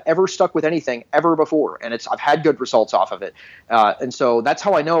longer than I've ever stuck with anything ever before, and I've had good results off of it. And so that's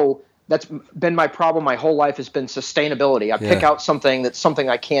how I know that's been my problem my whole life, has been sustainability. I pick out something that's something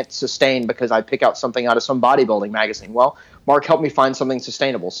I can't sustain because I pick out something out of some bodybuilding magazine. Well, Mark helped me find something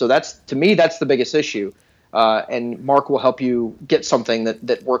sustainable. So to me, that's the biggest issue. And Mark will help you get something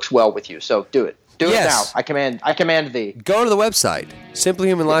that works well with you. So do it. Do it now. I command thee. Go to the website,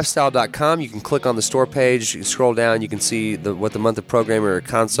 simplyhumanlifestyle.com. You can click on the store page. You scroll down. You can see what the month of program or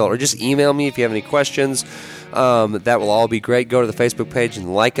consult, or just email me if you have any questions. That will all be great. Go to the Facebook page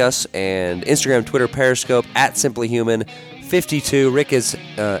and like us, and Instagram, Twitter, Periscope at simplyhuman52. Rick is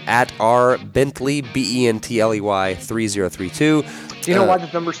at R Bentley BENTLEY 3032. Do you know why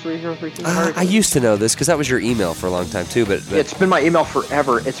the number's 3032? I used to know this because that was your email for a long time too. But it's been my email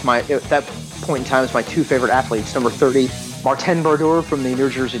forever. At that point in time, it's my two favorite athletes. Number 30, Martin Brodeur from the New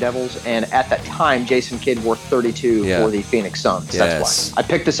Jersey Devils, and at that time, Jason Kidd wore 32 for the Phoenix Suns. That's why I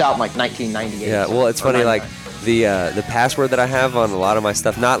picked this out in like 1998. Yeah, well, it's funny, like the password that I have on a lot of my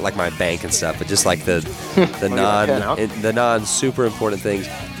stuff, not like my bank and stuff, but just like the non super important things,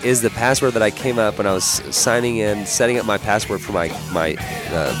 is the password that I came up when I was setting up my password for my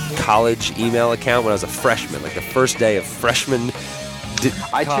college email account when I was a freshman, like the first day of freshman.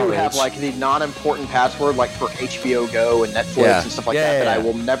 I too have like the non-important password, like for HBO Go and Netflix and stuff like that I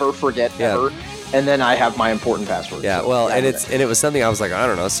will never forget ever. And then I have my important password. Yeah, well, and it was something I was like, I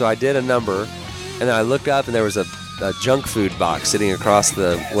don't know. So I did a number, and then I looked up, and there was a junk food box sitting across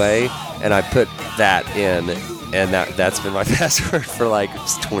the way, and I put that in, and that's been my password for like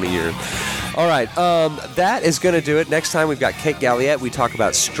 20 years. All right, that is going to do it. Next time we've got Kate Galliette. We talk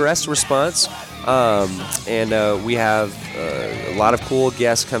about stress response. And we have a lot of cool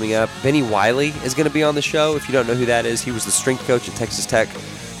guests coming up. Benny Wiley is going to be on the show. If you don't know who that is, he was the strength coach at Texas Tech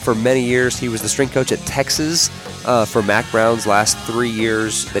for many years. He was the strength coach at Texas for Mac Brown's last 3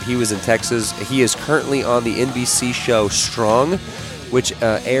 years that he was in Texas. He is currently on the NBC show Strong, which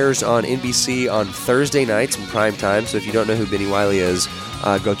airs on NBC on Thursday nights in prime time. So if you don't know who Benny Wiley is,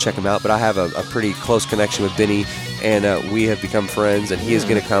 go check him out. But I have a pretty close connection with Benny, and we have become friends, and he is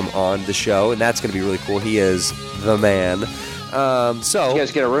going to come on the show, and that's going to be really cool. He is the man. So you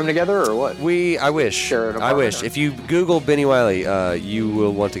guys get a room together or what? I wish. I wish. If you Google Benny Wiley, you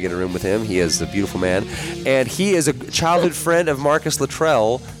will want to get a room with him. He is a beautiful man, and he is a childhood friend of Marcus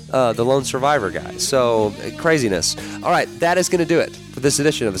Luttrell, the lone survivor guy. So craziness. All right, that is going to do it for this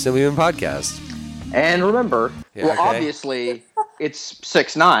edition of the Simply Human Podcast. And remember, obviously, it's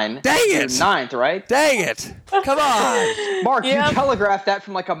 6-9. Dang it! 9th, right? Dang it! Come on, Mark. You telegraphed that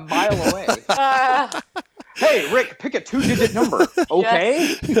from like a mile away. Hey, Rick, pick a 2-digit number.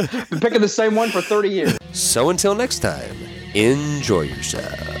 Okay? Been picking the same one for 30 years. So until next time, enjoy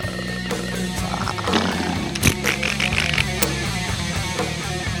yourself.